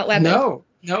talking about weapons.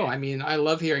 No. I mean, I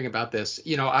love hearing about this.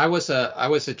 You know, I was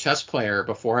a chess player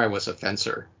before I was a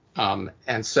fencer.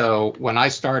 And so when I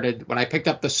picked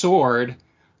up the sword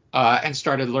and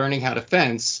started learning how to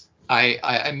fence,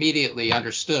 I immediately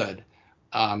understood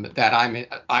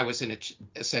that I was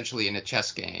essentially in a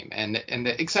chess game, and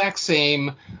the exact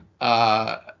same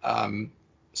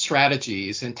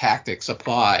strategies and tactics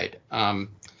applied. And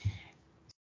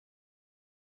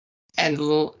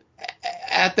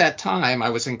at that time,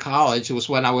 I was in college. It was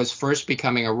when I was first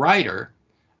becoming a writer,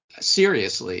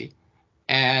 seriously,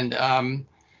 and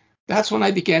that's when I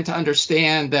began to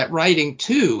understand that writing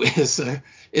too is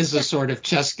a sort of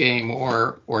chess game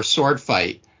or sword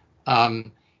fight.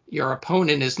 Your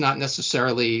opponent is not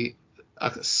necessarily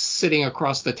sitting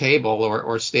across the table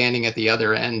or standing at the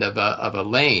other end of a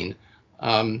lane.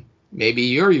 Maybe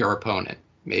you're your opponent.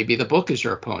 Maybe the book is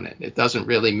your opponent. It doesn't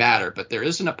really matter. But there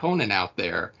is an opponent out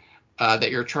there that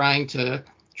you're trying to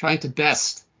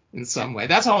best in some way.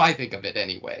 That's how I think of it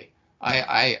anyway.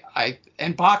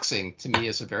 And boxing to me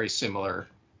is a very similar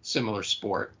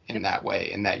sport in that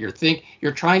way, in that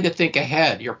you're trying to think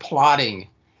ahead. You're plotting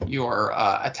your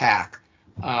attack.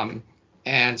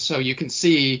 And so you can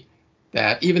see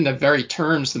that even the very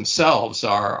terms themselves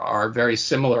are very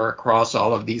similar across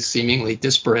all of these seemingly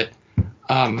disparate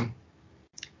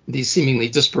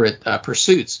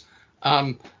pursuits.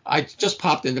 I just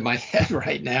popped into my head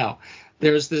right now.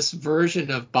 There's this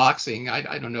version of boxing.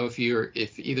 I don't know if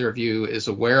either of you is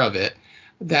aware of it,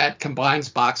 that combines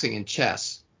boxing and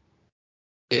chess.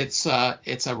 It's a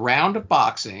round of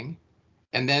boxing,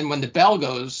 and then when the bell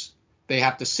goes, they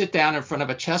have to sit down in front of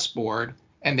a chessboard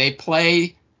and they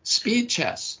play speed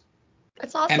chess.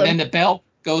 That's awesome. And then the bell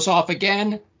goes off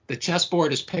again. The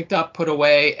chessboard is picked up, put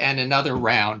away, and another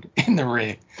round in the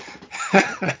ring.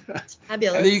 That's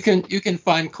fabulous. And you can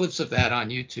find clips of that on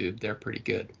YouTube. They're pretty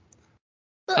good.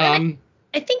 Well, and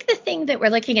I think the thing that we're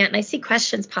looking at, and I see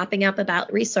questions popping up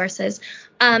about resources.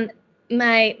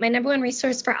 My number one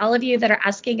resource for all of you that are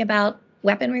asking about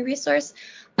weaponry resource,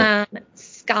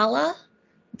 Scala,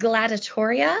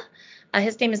 Gladiatoria,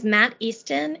 His name is Matt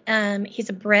Easton. He's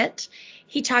a Brit.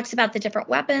 He talks about the different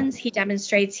weapons. He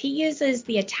demonstrates. He uses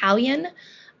the Italian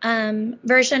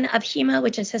version of HEMA,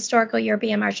 which is historical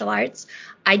European martial arts.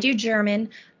 I do German.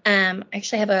 I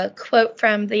actually have a quote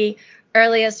from the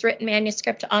earliest written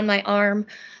manuscript on my arm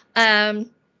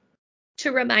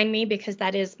to remind me, because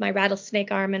that is my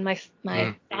rattlesnake arm and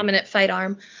my dominant fight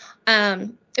arm.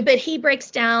 But he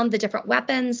breaks down the different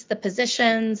weapons, the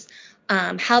positions,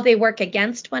 how they work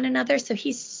against one another. So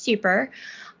he's super.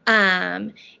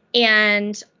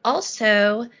 And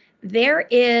also there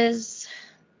is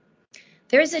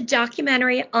a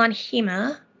documentary on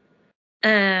HEMA.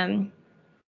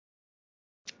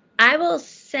 I will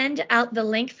send out the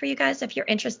link for you guys if you're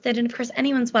interested. And of course,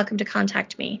 anyone's welcome to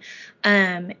contact me.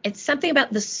 It's something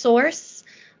about the source.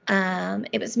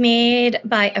 It was made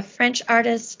by a French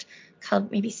artist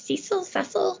called maybe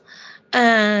Cecil.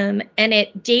 And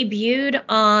it debuted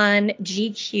on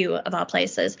GQ, of all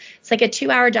places. It's like a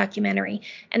 2-hour documentary.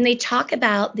 And they talk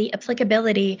about the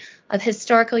applicability of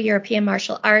historical European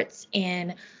martial arts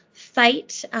in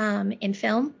fight, in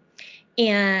film,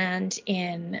 and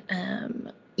in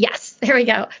yes, there we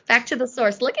go. Back to the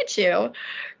source. Look at you,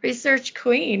 research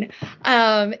queen.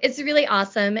 It's really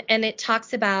awesome. And it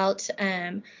talks about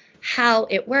how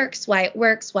it works, why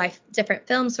different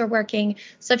films are working.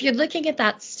 So if you're looking at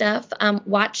that stuff,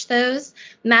 watch those.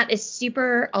 Matt is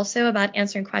super also about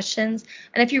answering questions.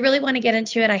 And if you really want to get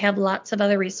into it, I have lots of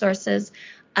other resources.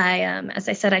 As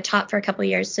I said, I taught for a couple of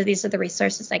years. So these are the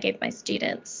resources I gave my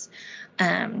students.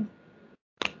 And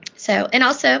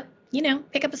also,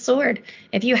 pick up a sword.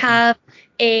 If you have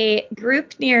a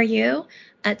group near you,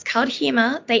 it's called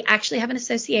HEMA. They actually have an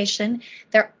association.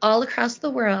 They're all across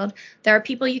the world. There are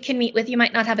people you can meet with. You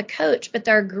might not have a coach, but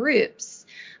there are groups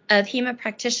of HEMA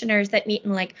practitioners that meet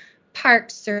in like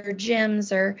parks or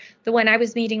gyms, or the one I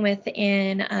was meeting with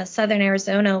in southern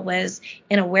Arizona was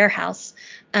in a warehouse.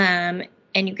 And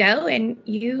you go and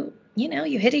you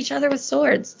hit each other with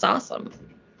swords. It's awesome.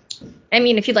 I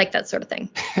mean, if you like that sort of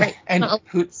thing. Right. And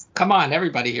come on,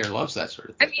 everybody here loves that sort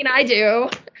of thing. I mean, I do.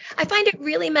 I find it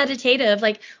really meditative.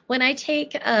 Like when I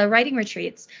take writing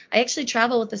retreats, I actually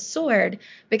travel with a sword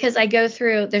because I go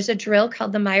through, there's a drill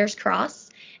called the Myers Cross.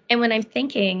 And when I'm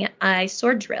thinking, I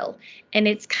sword drill. And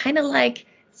it's kind of like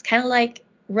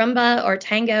rumba or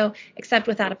tango, except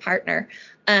without a partner.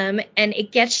 And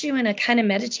it gets you in a kind of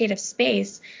meditative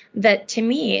space that, to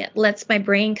me, lets my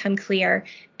brain come clear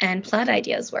and plot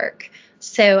ideas work.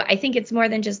 So I think it's more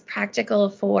than just practical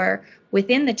for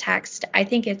within the text. I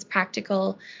think it's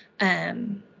practical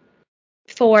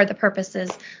for the purposes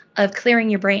of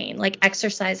clearing your brain. Like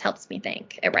exercise helps me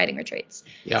think at writing retreats.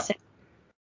 Yeah.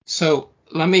 So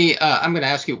let me. I'm going to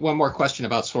ask you one more question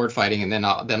about sword fighting, and then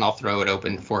I'll throw it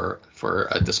open for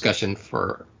a discussion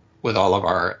with all of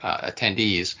our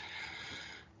attendees.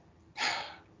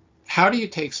 How do you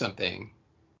take something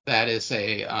that is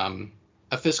a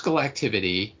physical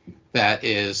activity that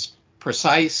is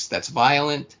precise, that's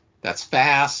violent, that's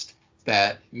fast,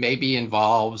 that maybe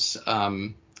involves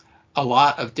a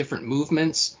lot of different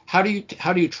movements? How do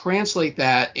you translate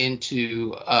that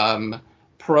into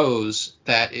prose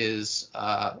that is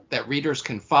that readers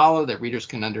can follow, that readers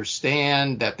can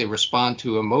understand, that they respond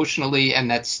to emotionally, and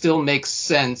that still makes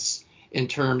sense in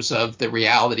terms of the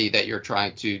reality that you're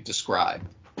trying to describe?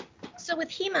 So with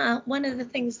HEMA, one of the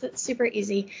things that's super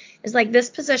easy is like this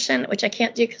position, which I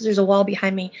can't do because there's a wall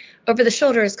behind me, over the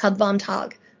shoulder is called Vom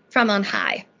Tag, from on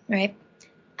high, right?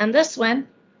 And this one,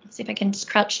 let's see if I can just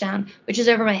crouch down, which is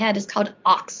over my head, is called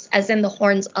Ox, as in the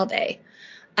horns of a.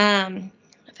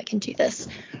 If I can do this.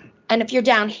 And if you're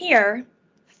down here,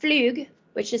 Flug,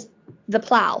 which is the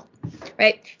plow,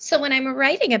 right? So when I'm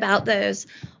writing about those,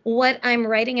 what I'm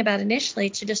writing about initially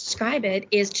to describe it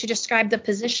is to describe the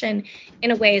position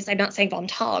in a way as I'm not saying Vom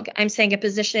Tag. I'm saying a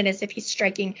position as if he's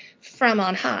striking from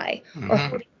on high, or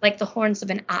holding like the horns of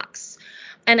an ox.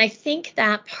 And I think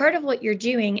that part of what you're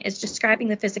doing is describing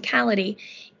the physicality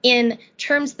in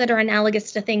terms that are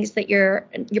analogous to things that your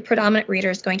predominant reader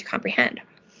is going to comprehend.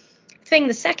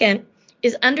 The second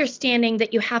is understanding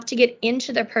that you have to get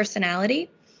into their personality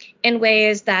in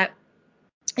ways that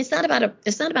it's not about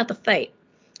the fight,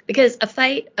 because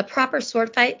a proper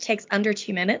sword fight takes under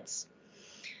 2 minutes.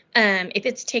 If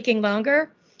it's taking longer,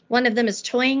 one of them is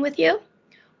toying with you,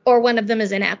 or one of them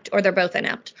is inept, or they're both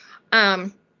inept.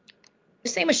 The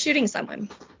same with shooting someone.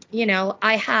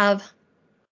 I have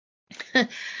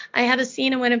a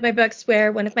scene in one of my books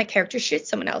where one of my characters shoots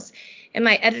someone else. And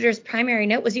my editor's primary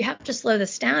note was, you have to slow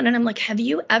this down. And I'm like, have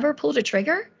you ever pulled a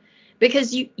trigger?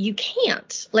 Because you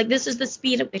can't. Like, this is the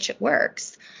speed at which it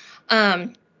works.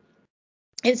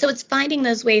 And so it's finding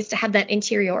those ways to have that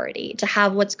interiority, to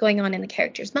have what's going on in the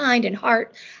character's mind and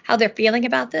heart, how they're feeling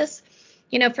about this.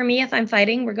 For me, if I'm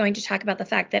fighting, we're going to talk about the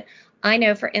fact that I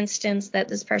know, for instance, that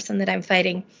this person that I'm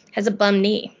fighting has a bum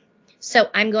knee. So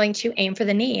I'm going to aim for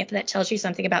the knee if that tells you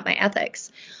something about my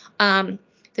ethics.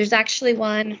 There's actually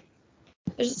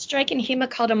there's a strike in HEMA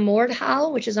called a mord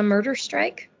howl, which is a murder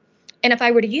strike. And if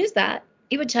I were to use that,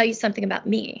 it would tell you something about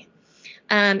me.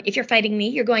 If you're fighting me,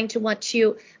 you're going to want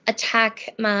to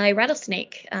attack my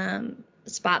rattlesnake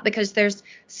spot because there's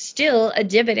still a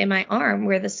divot in my arm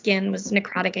where the skin was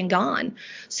necrotic and gone.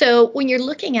 So when you're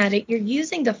looking at it, you're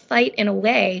using the fight in a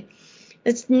way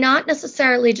that's not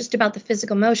necessarily just about the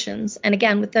physical motions. And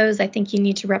again, with those, I think you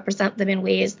need to represent them in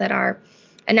ways that are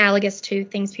analogous to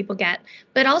things people get,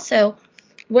 but also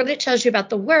what it tells you about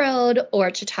the world, or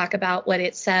to talk about what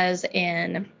it says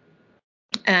in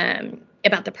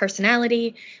about the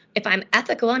personality. If I'm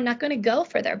ethical, I'm not going to go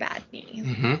for their bad knee.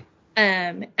 Mm-hmm.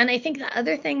 And I think the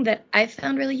other thing that I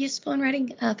found really useful in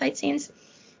writing fight scenes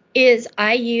is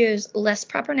I use less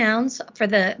proper nouns for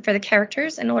the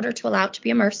characters in order to allow it to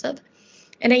be immersive.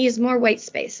 And I use more white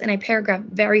space, and I paragraph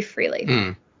very freely.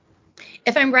 Mm.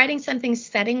 If I'm writing something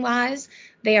setting-wise,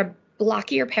 they are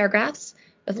blockier paragraphs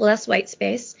with less white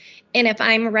space. And if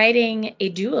I'm writing a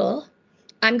duel,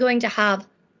 I'm going to have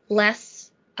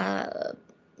less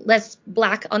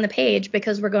black on the page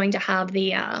because we're going to have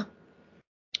the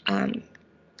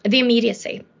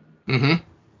immediacy. Mm-hmm.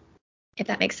 If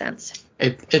that makes sense.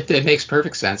 It makes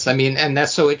perfect sense. I mean, and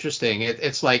that's so interesting.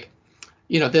 It's like,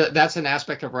 that's an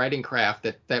aspect of writing craft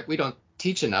that we don't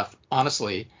teach enough,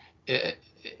 honestly.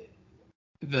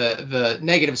 The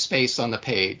negative space on the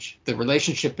page, the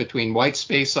relationship between white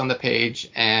space on the page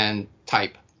and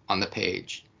type on the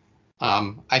page.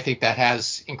 I think that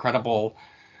has incredible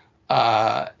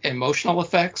emotional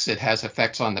effects. It has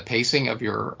effects on the pacing of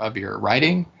your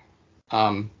writing.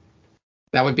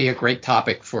 That would be a great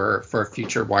topic for a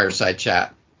future Wireside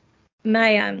chat.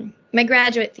 My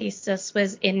graduate thesis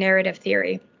was in narrative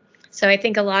theory. So I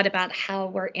think a lot about how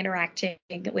we're interacting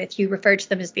with, you refer to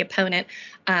them as the opponent.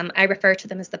 I refer to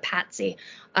them as the patsy.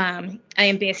 I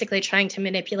am basically trying to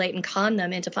manipulate and con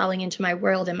them into falling into my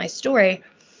world and my story.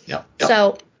 Yep.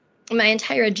 So my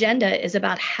entire agenda is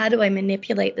about how do I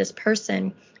manipulate this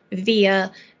person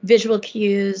via visual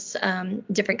cues,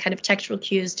 different kind of textual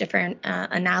cues, different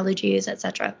analogies,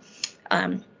 etc.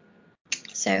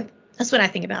 So that's what I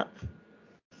think about.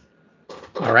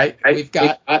 All right, we've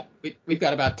got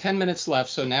about 10 minutes left,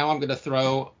 so now I'm going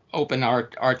to open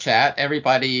our chat.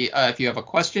 Everybody, if you have a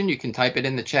question, you can type it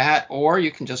in the chat, or you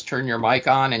can just turn your mic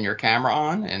on and your camera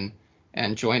on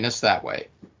and join us that way.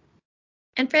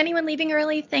 And for anyone leaving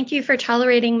early, thank you for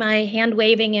tolerating my hand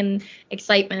waving and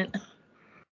excitement.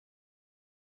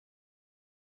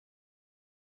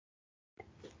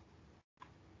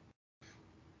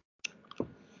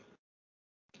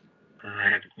 I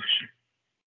have a question.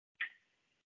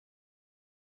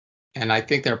 And I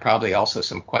think there are probably also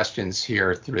some questions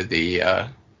here through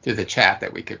the chat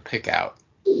that we could pick out.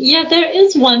 Yeah, there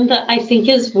is one that I think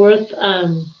is worth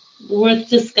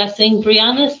discussing.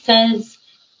 Brianna says,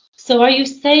 so are you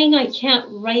saying I can't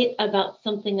write about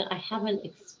something that I haven't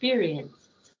experienced?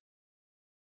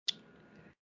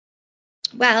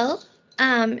 Well,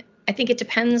 I think it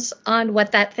depends on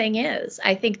what that thing is.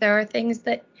 I think there are things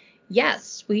that,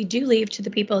 yes, we do leave to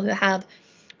the people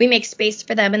we make space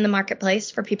for them in the marketplace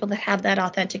for people that have that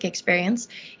authentic experience.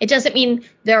 It doesn't mean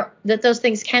that those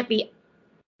things can't be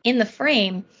in the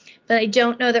frame, but I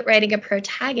don't know that writing a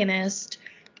protagonist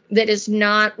that is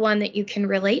not one that you can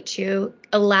relate to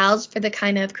allows for the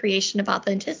kind of creation of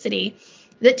authenticity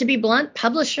that, to be blunt,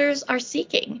 publishers are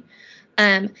seeking.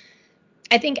 I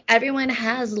think everyone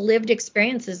has lived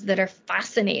experiences that are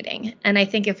fascinating. And I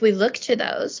think if we look to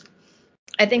those,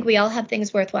 I think we all have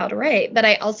things worthwhile to write. But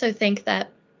I also think that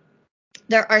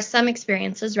there are some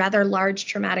experiences, rather large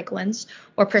traumatic ones,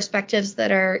 or perspectives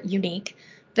that are unique,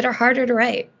 that are harder to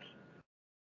write.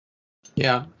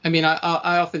 Yeah, I mean, I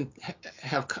often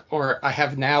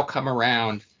have now come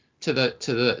around to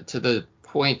the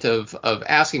point of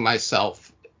asking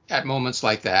myself at moments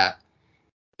like that,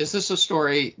 is this a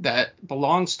story that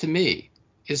belongs to me?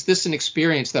 Is this an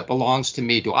experience that belongs to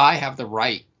me? Do I have the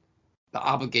right, the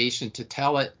obligation to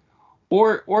tell it?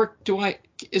 Or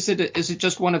is it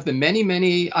just one of the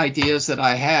many ideas that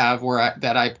I have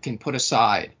that I can put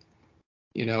aside,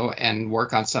 and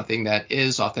work on something that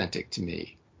is authentic to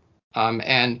me?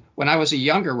 And when I was a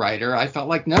younger writer, I felt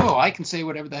like, no, I can say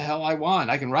whatever the hell I want.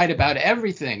 I can write about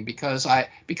everything because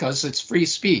it's free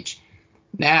speech.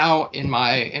 Now in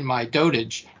my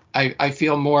dotage, I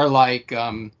feel more like,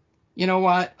 you know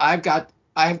what? I've got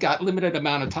I've got limited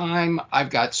amount of time. I've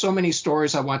got so many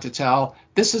stories I want to tell.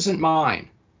 This isn't mine.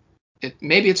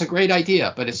 Maybe it's a great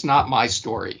idea, but it's not my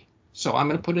story. So I'm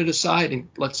going to put it aside and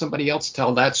let somebody else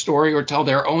tell that story or tell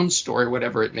their own story,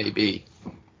 whatever it may be.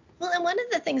 Well, and one of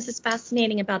the things that's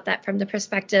fascinating about that from the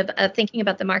perspective of thinking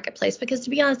about the marketplace, because to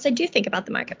be honest, I do think about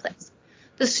the marketplace.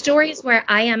 The stories where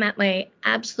I am at my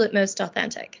absolute most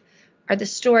authentic are the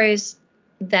stories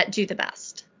that do the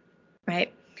best,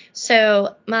 right?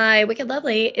 So my Wicked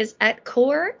Lovely is at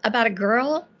core about a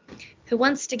girl who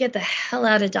wants to get the hell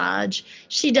out of Dodge.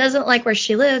 She doesn't like where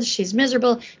she lives. She's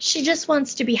miserable. She just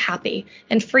wants to be happy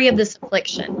and free of this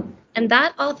affliction. And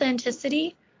that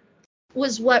authenticity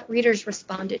was what readers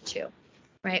responded to,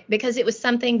 right? Because it was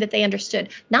something that they understood.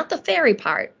 Not the fairy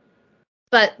part,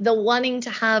 but the wanting to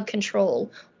have control,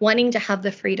 wanting to have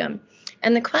the freedom.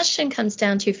 And the question comes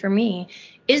down to, for me,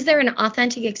 is there an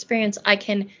authentic experience I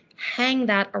can hang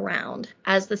that around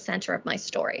as the center of my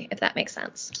story, if that makes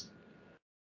sense?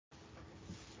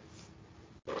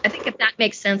 I think if that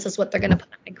makes sense is what they're going to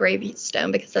put on my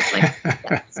gravestone, because that's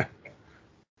my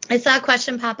I saw a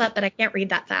question pop up, but I can't read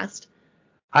that fast.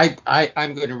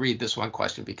 I'm going to read this one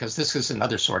question because this is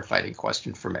another sword fighting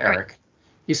question from Eric. Right.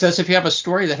 He says, if you have a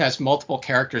story that has multiple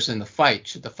characters in the fight,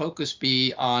 should the focus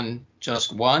be on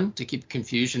just one to keep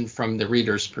confusion from the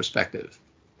reader's perspective?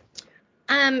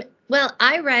 Well,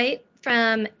 I write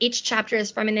from each chapter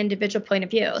is from an individual point of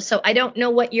view. So I don't know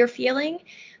what you're feeling.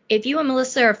 If you and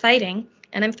Melissa are fighting,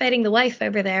 and I'm fighting the wife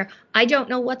over there, I don't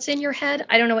know what's in your head.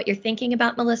 I don't know what you're thinking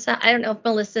about, Melissa. I don't know if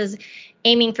Melissa's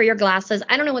aiming for your glasses.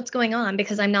 I don't know what's going on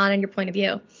because I'm not on your point of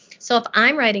view. So if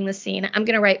I'm writing the scene, I'm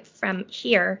going to write from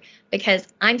here because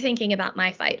I'm thinking about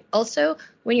my fight. Also,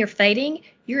 when you're fighting,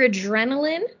 your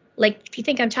adrenaline, like if you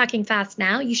think I'm talking fast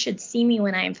now, you should see me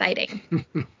when I am fighting.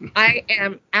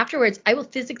 Afterwards, I will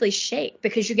physically shake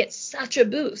because you get such a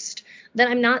boost that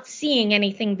I'm not seeing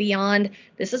anything beyond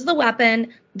this is the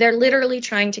weapon. They're literally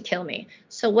trying to kill me.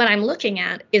 So what I'm looking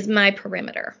at is my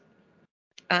perimeter,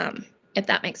 if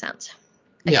that makes sense.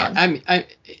 Yeah,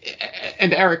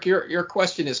 and Eric, your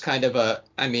question is kind of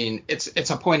it's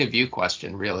a point of view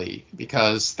question, really,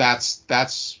 because that's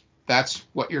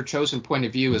what your chosen point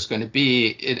of view is going to be.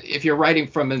 If you're writing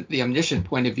from the omniscient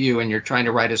point of view and you're trying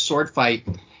to write a sword fight,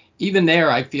 even there,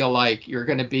 I feel like you're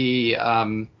going to be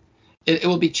it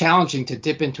will be challenging to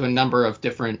dip into a number of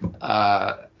different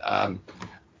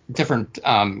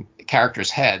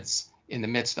characters' heads in the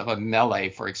midst of a melee,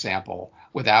 for example,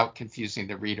 without confusing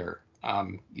the reader.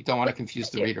 You don't want to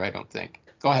confuse the reader, I don't think.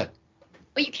 Go ahead.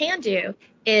 What you can do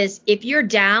is if you're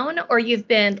down or you've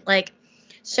been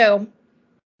so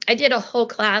I did a whole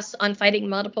class on fighting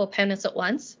multiple opponents at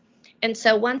once. And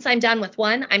so once I'm done with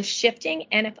one, I'm shifting.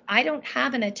 And if I don't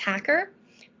have an attacker,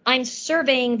 I'm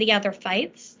surveying the other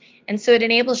fights. And so it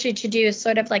enables you to do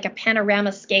sort of like a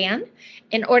panorama scan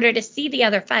in order to see the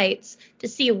other fights, to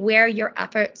see where your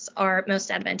efforts are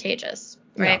most advantageous.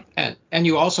 Right. Yeah. And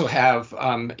you also have,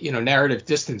 narrative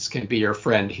distance can be your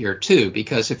friend here, too,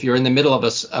 because if you're in the middle of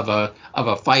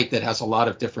a fight that has a lot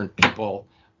of different people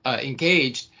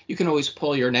engaged, you can always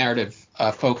pull your narrative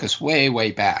focus way,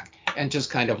 way back and just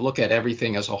kind of look at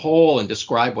everything as a whole and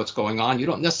describe what's going on. You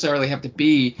don't necessarily have to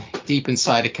be deep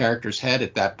inside a character's head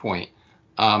at that point.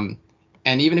 And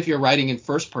even if you're writing in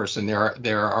first person,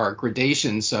 there are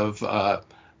gradations of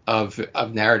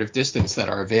narrative distance that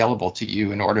are available to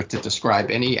you in order to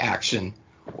describe any action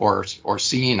or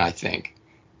scene, I think.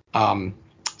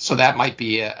 So that might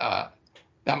be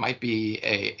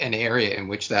an area in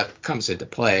which that comes into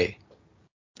play.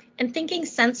 And thinking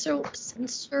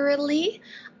sensorily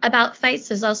about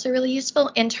fights is also really useful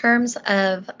in terms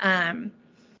of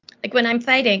when I'm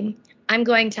fighting, I'm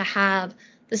going to have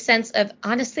the sense of,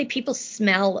 honestly, people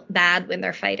smell bad when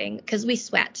they're fighting because we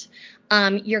sweat.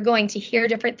 You're going to hear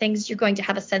different things. You're going to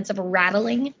have a sense of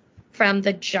rattling from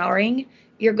the jarring.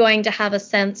 You're going to have a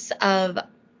sense of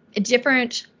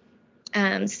different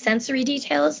sensory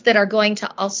details that are going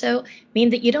to also mean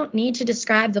that you don't need to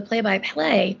describe the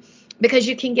play-by-play because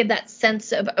you can give that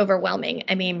sense of overwhelming.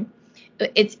 I mean,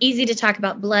 it's easy to talk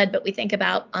about blood, but we think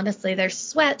about, honestly, there's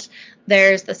sweat.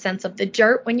 There's the sense of the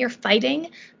dirt when you're fighting,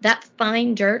 that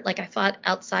fine dirt, like I fought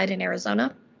outside in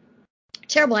Arizona.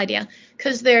 Terrible idea,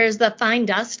 because there's the fine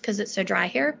dust because it's so dry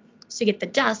here. So you get the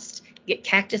dust, you get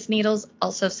cactus needles,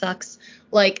 also sucks.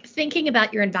 Like thinking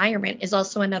about your environment is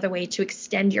also another way to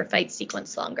extend your fight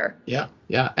sequence longer. Yeah.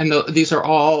 And these are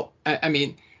all,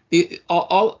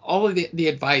 all of the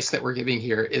advice that we're giving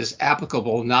here is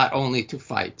applicable not only to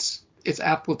fights. It's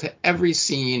applicable to every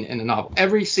scene in a novel.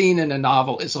 Every scene in a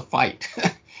novel is a fight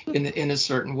in a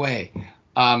certain way.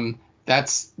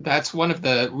 That's one of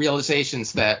the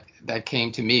realizations that that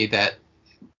came to me that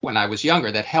when I was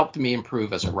younger that helped me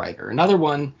improve as a writer. Another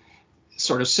one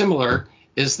sort of similar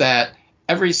is that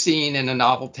every scene in a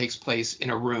novel takes place in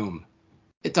a room.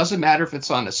 It doesn't matter if it's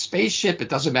on a spaceship. It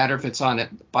doesn't matter if it's on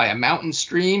it by a mountain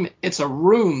stream. It's a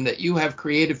room that you have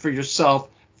created for yourself,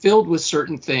 filled with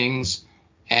certain things,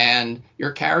 and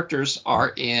your characters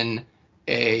are in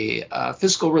a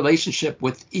physical relationship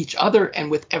with each other and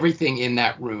with everything in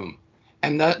that room.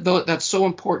 And that's so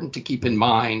important to keep in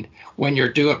mind when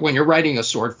you're writing a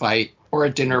sword fight or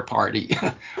a dinner party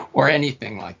or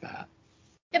anything like that.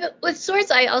 Yeah, but with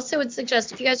swords, I also would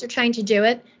suggest if you guys are trying to do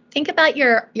it, think about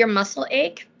your muscle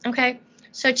ache. Okay,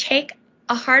 so take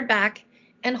a hard back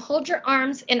and hold your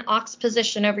arms in ox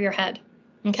position over your head.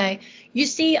 Okay, you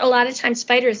see a lot of times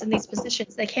fighters in these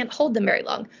positions, they can't hold them very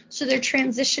long, so they're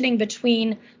transitioning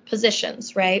between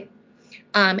positions, right?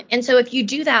 And so if you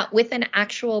do that with an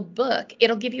actual book,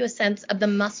 it'll give you a sense of the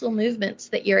muscle movements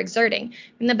that you're exerting.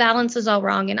 And the balance is all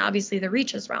wrong, and obviously the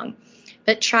reach is wrong.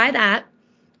 But try that.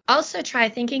 Also try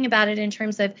thinking about it in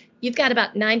terms of you've got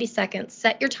about 90 seconds.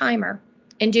 Set your timer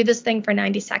and do this thing for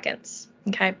 90 seconds.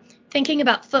 Okay. Thinking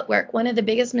about footwork, one of the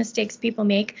biggest mistakes people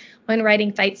make when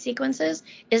writing fight sequences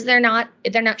is they're not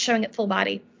showing it full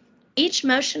body. Each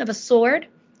motion of a sword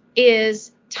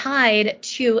is tied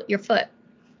to your foot.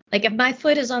 Like if my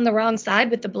foot is on the wrong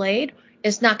side with the blade,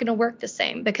 it's not going to work the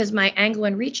same because my angle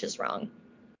and reach is wrong.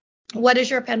 What is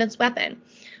your opponent's weapon?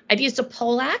 I've used a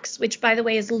poleaxe, which by the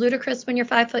way is ludicrous when you're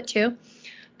 5'2".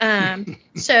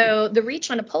 So the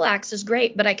reach on a poleaxe is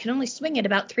great, but I can only swing it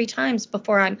about 3 times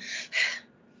before I'm.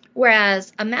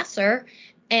 Whereas a messer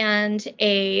and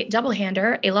a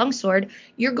double-hander, a longsword,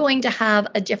 you're going to have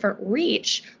a different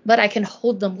reach, but I can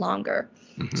hold them longer.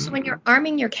 Mm-hmm. So when you're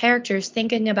arming your characters,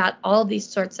 thinking about all these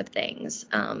sorts of things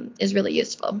is really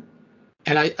useful.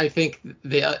 And I think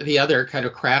the other kind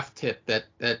of craft tip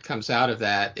that comes out of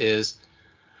that is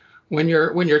when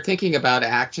you're thinking about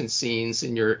action scenes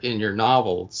in your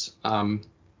novels,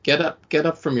 get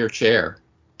up from your chair,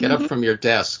 get up from your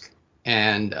desk,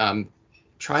 and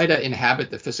try to inhabit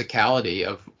the physicality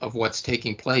of what's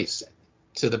taking place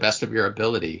to the best of your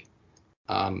ability.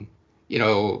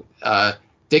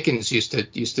 Dickens used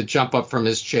to jump up from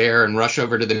his chair and rush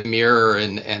over to the mirror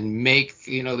and make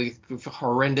the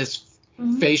horrendous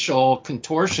facial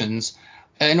contortions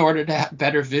in order to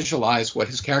better visualize what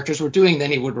his characters were doing.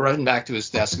 Then he would run back to his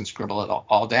desk and scribble it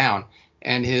all down.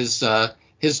 And his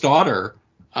daughter,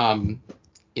 in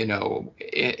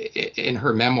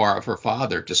her memoir of her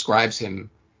father, describes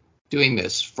him doing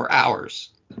this for hours.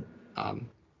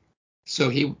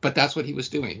 But that's what he was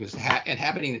doing. He was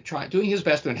doing his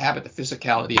best to inhabit the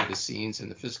physicality of the scenes and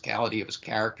the physicality of his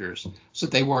characters, so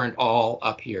that they weren't all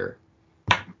up here.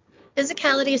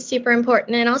 Physicality is super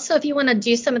important. And also, if you want to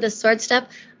do some of the sword stuff,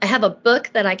 I have a book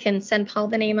that I can send Paul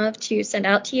the name of to send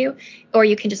out to you, or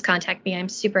you can just contact me. I'm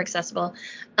super accessible.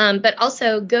 But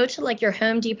also go to like your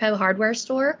Home Depot hardware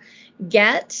store,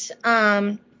 get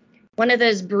one of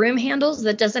those broom handles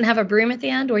that doesn't have a broom at the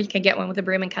end, or you can get one with a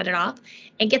broom and cut it off,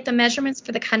 and get the measurements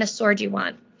for the kind of sword you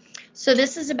want. So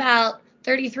this is about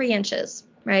 33 inches,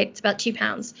 right? It's about 2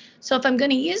 pounds. So if I'm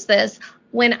going to use this,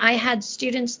 when I had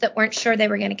students that weren't sure they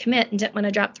were going to commit and didn't want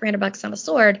to drop $300 on a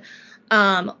sword,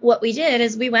 what we did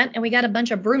is we went and we got a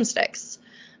bunch of broomsticks.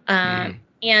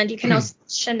 And you can also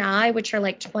Shanai, which are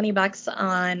like $20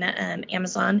 on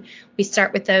Amazon. We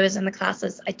start with those in the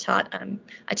classes. I taught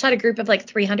a group of like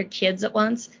 300 kids at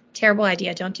once. Terrible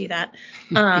idea. Don't do that.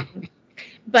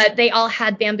 But they all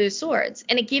had bamboo swords,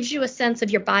 and it gives you a sense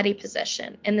of your body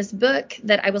position. And this book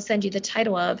that I will send you the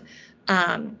title of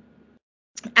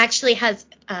actually has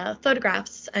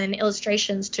photographs and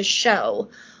illustrations to show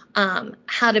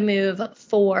how to move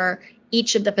for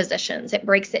each of the positions. It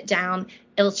breaks it down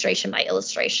illustration by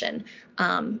illustration,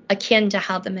 akin to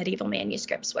how the medieval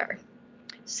manuscripts were.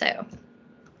 So.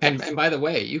 And by the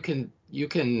way, you can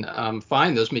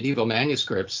find those medieval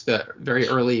manuscripts, the very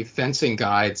early fencing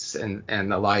guides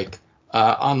and the like,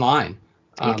 online.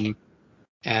 Okay.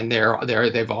 And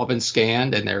they've all been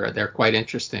scanned, and they're quite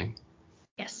interesting.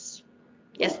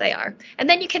 Yes, they are. And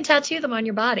then you can tattoo them on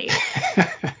your body.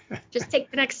 Just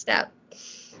take the next step.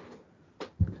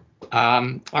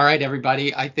 All right,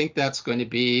 everybody. I think that's going to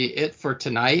be it for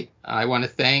tonight. I want to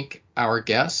thank our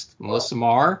guest, Melissa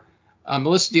Marr.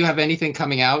 Melissa, do you have anything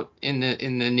coming out in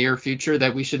the near future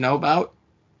that we should know about?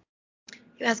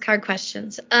 You ask hard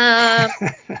questions. I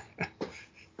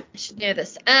should know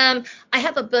this. I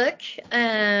have a book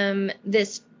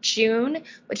this June,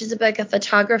 which is a book of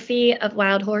photography of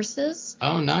wild horses.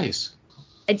 Oh, nice.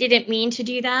 I didn't mean to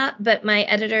do that, but my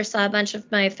editor saw a bunch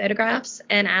of my photographs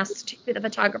and asked who the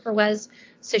photographer was.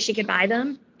 so she could buy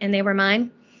them, and they were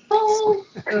mine. Oh,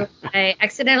 So I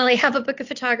accidentally have a book of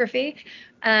photography.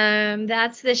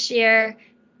 That's this year.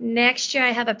 Next year,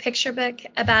 I have a picture book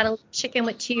about a chicken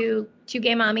with two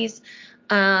gay mommies.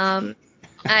 I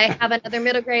have another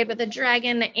middle grade with a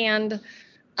dragon, and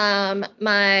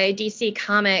my DC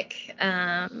comic,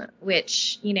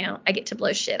 which, I get to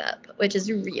blow shit up, which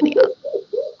is really awesome.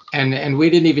 And we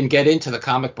didn't even get into the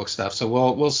comic book stuff, so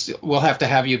we'll have to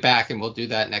have you back, and we'll do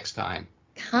that next time.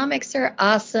 Comics are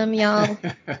awesome, y'all.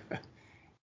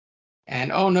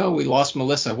 And oh no, we lost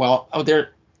Melissa. Well,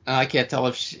 I can't tell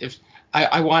if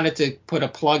I wanted to put a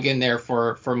plug in there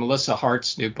for Melissa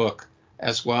Hart's new book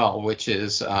as well, which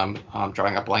is I'm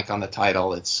drawing a blank on the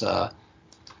title. It's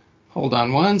hold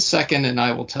on one second, and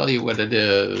I will tell you what it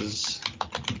is.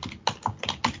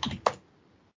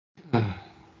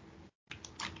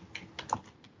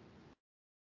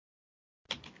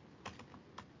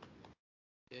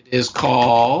 It is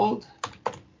called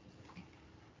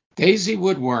Daisy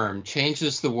Woodworm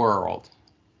Changes the World,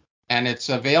 and it's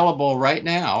available right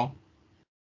now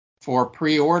for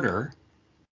pre-order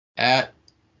at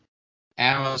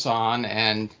Amazon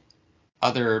and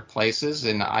other places,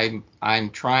 and I'm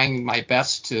trying my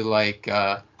best to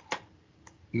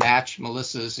match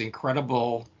Melissa's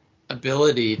incredible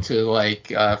ability to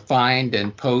find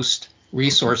and post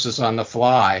resources on the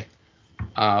fly.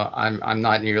 I'm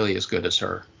not nearly as good as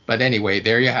her, but anyway,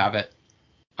 there you have it.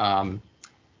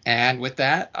 And with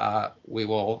that, we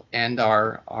will end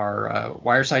our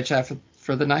Wireside chat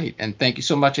for the night. And thank you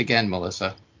so much again,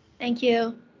 Melissa. Thank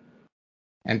you.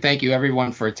 And thank you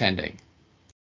everyone for attending.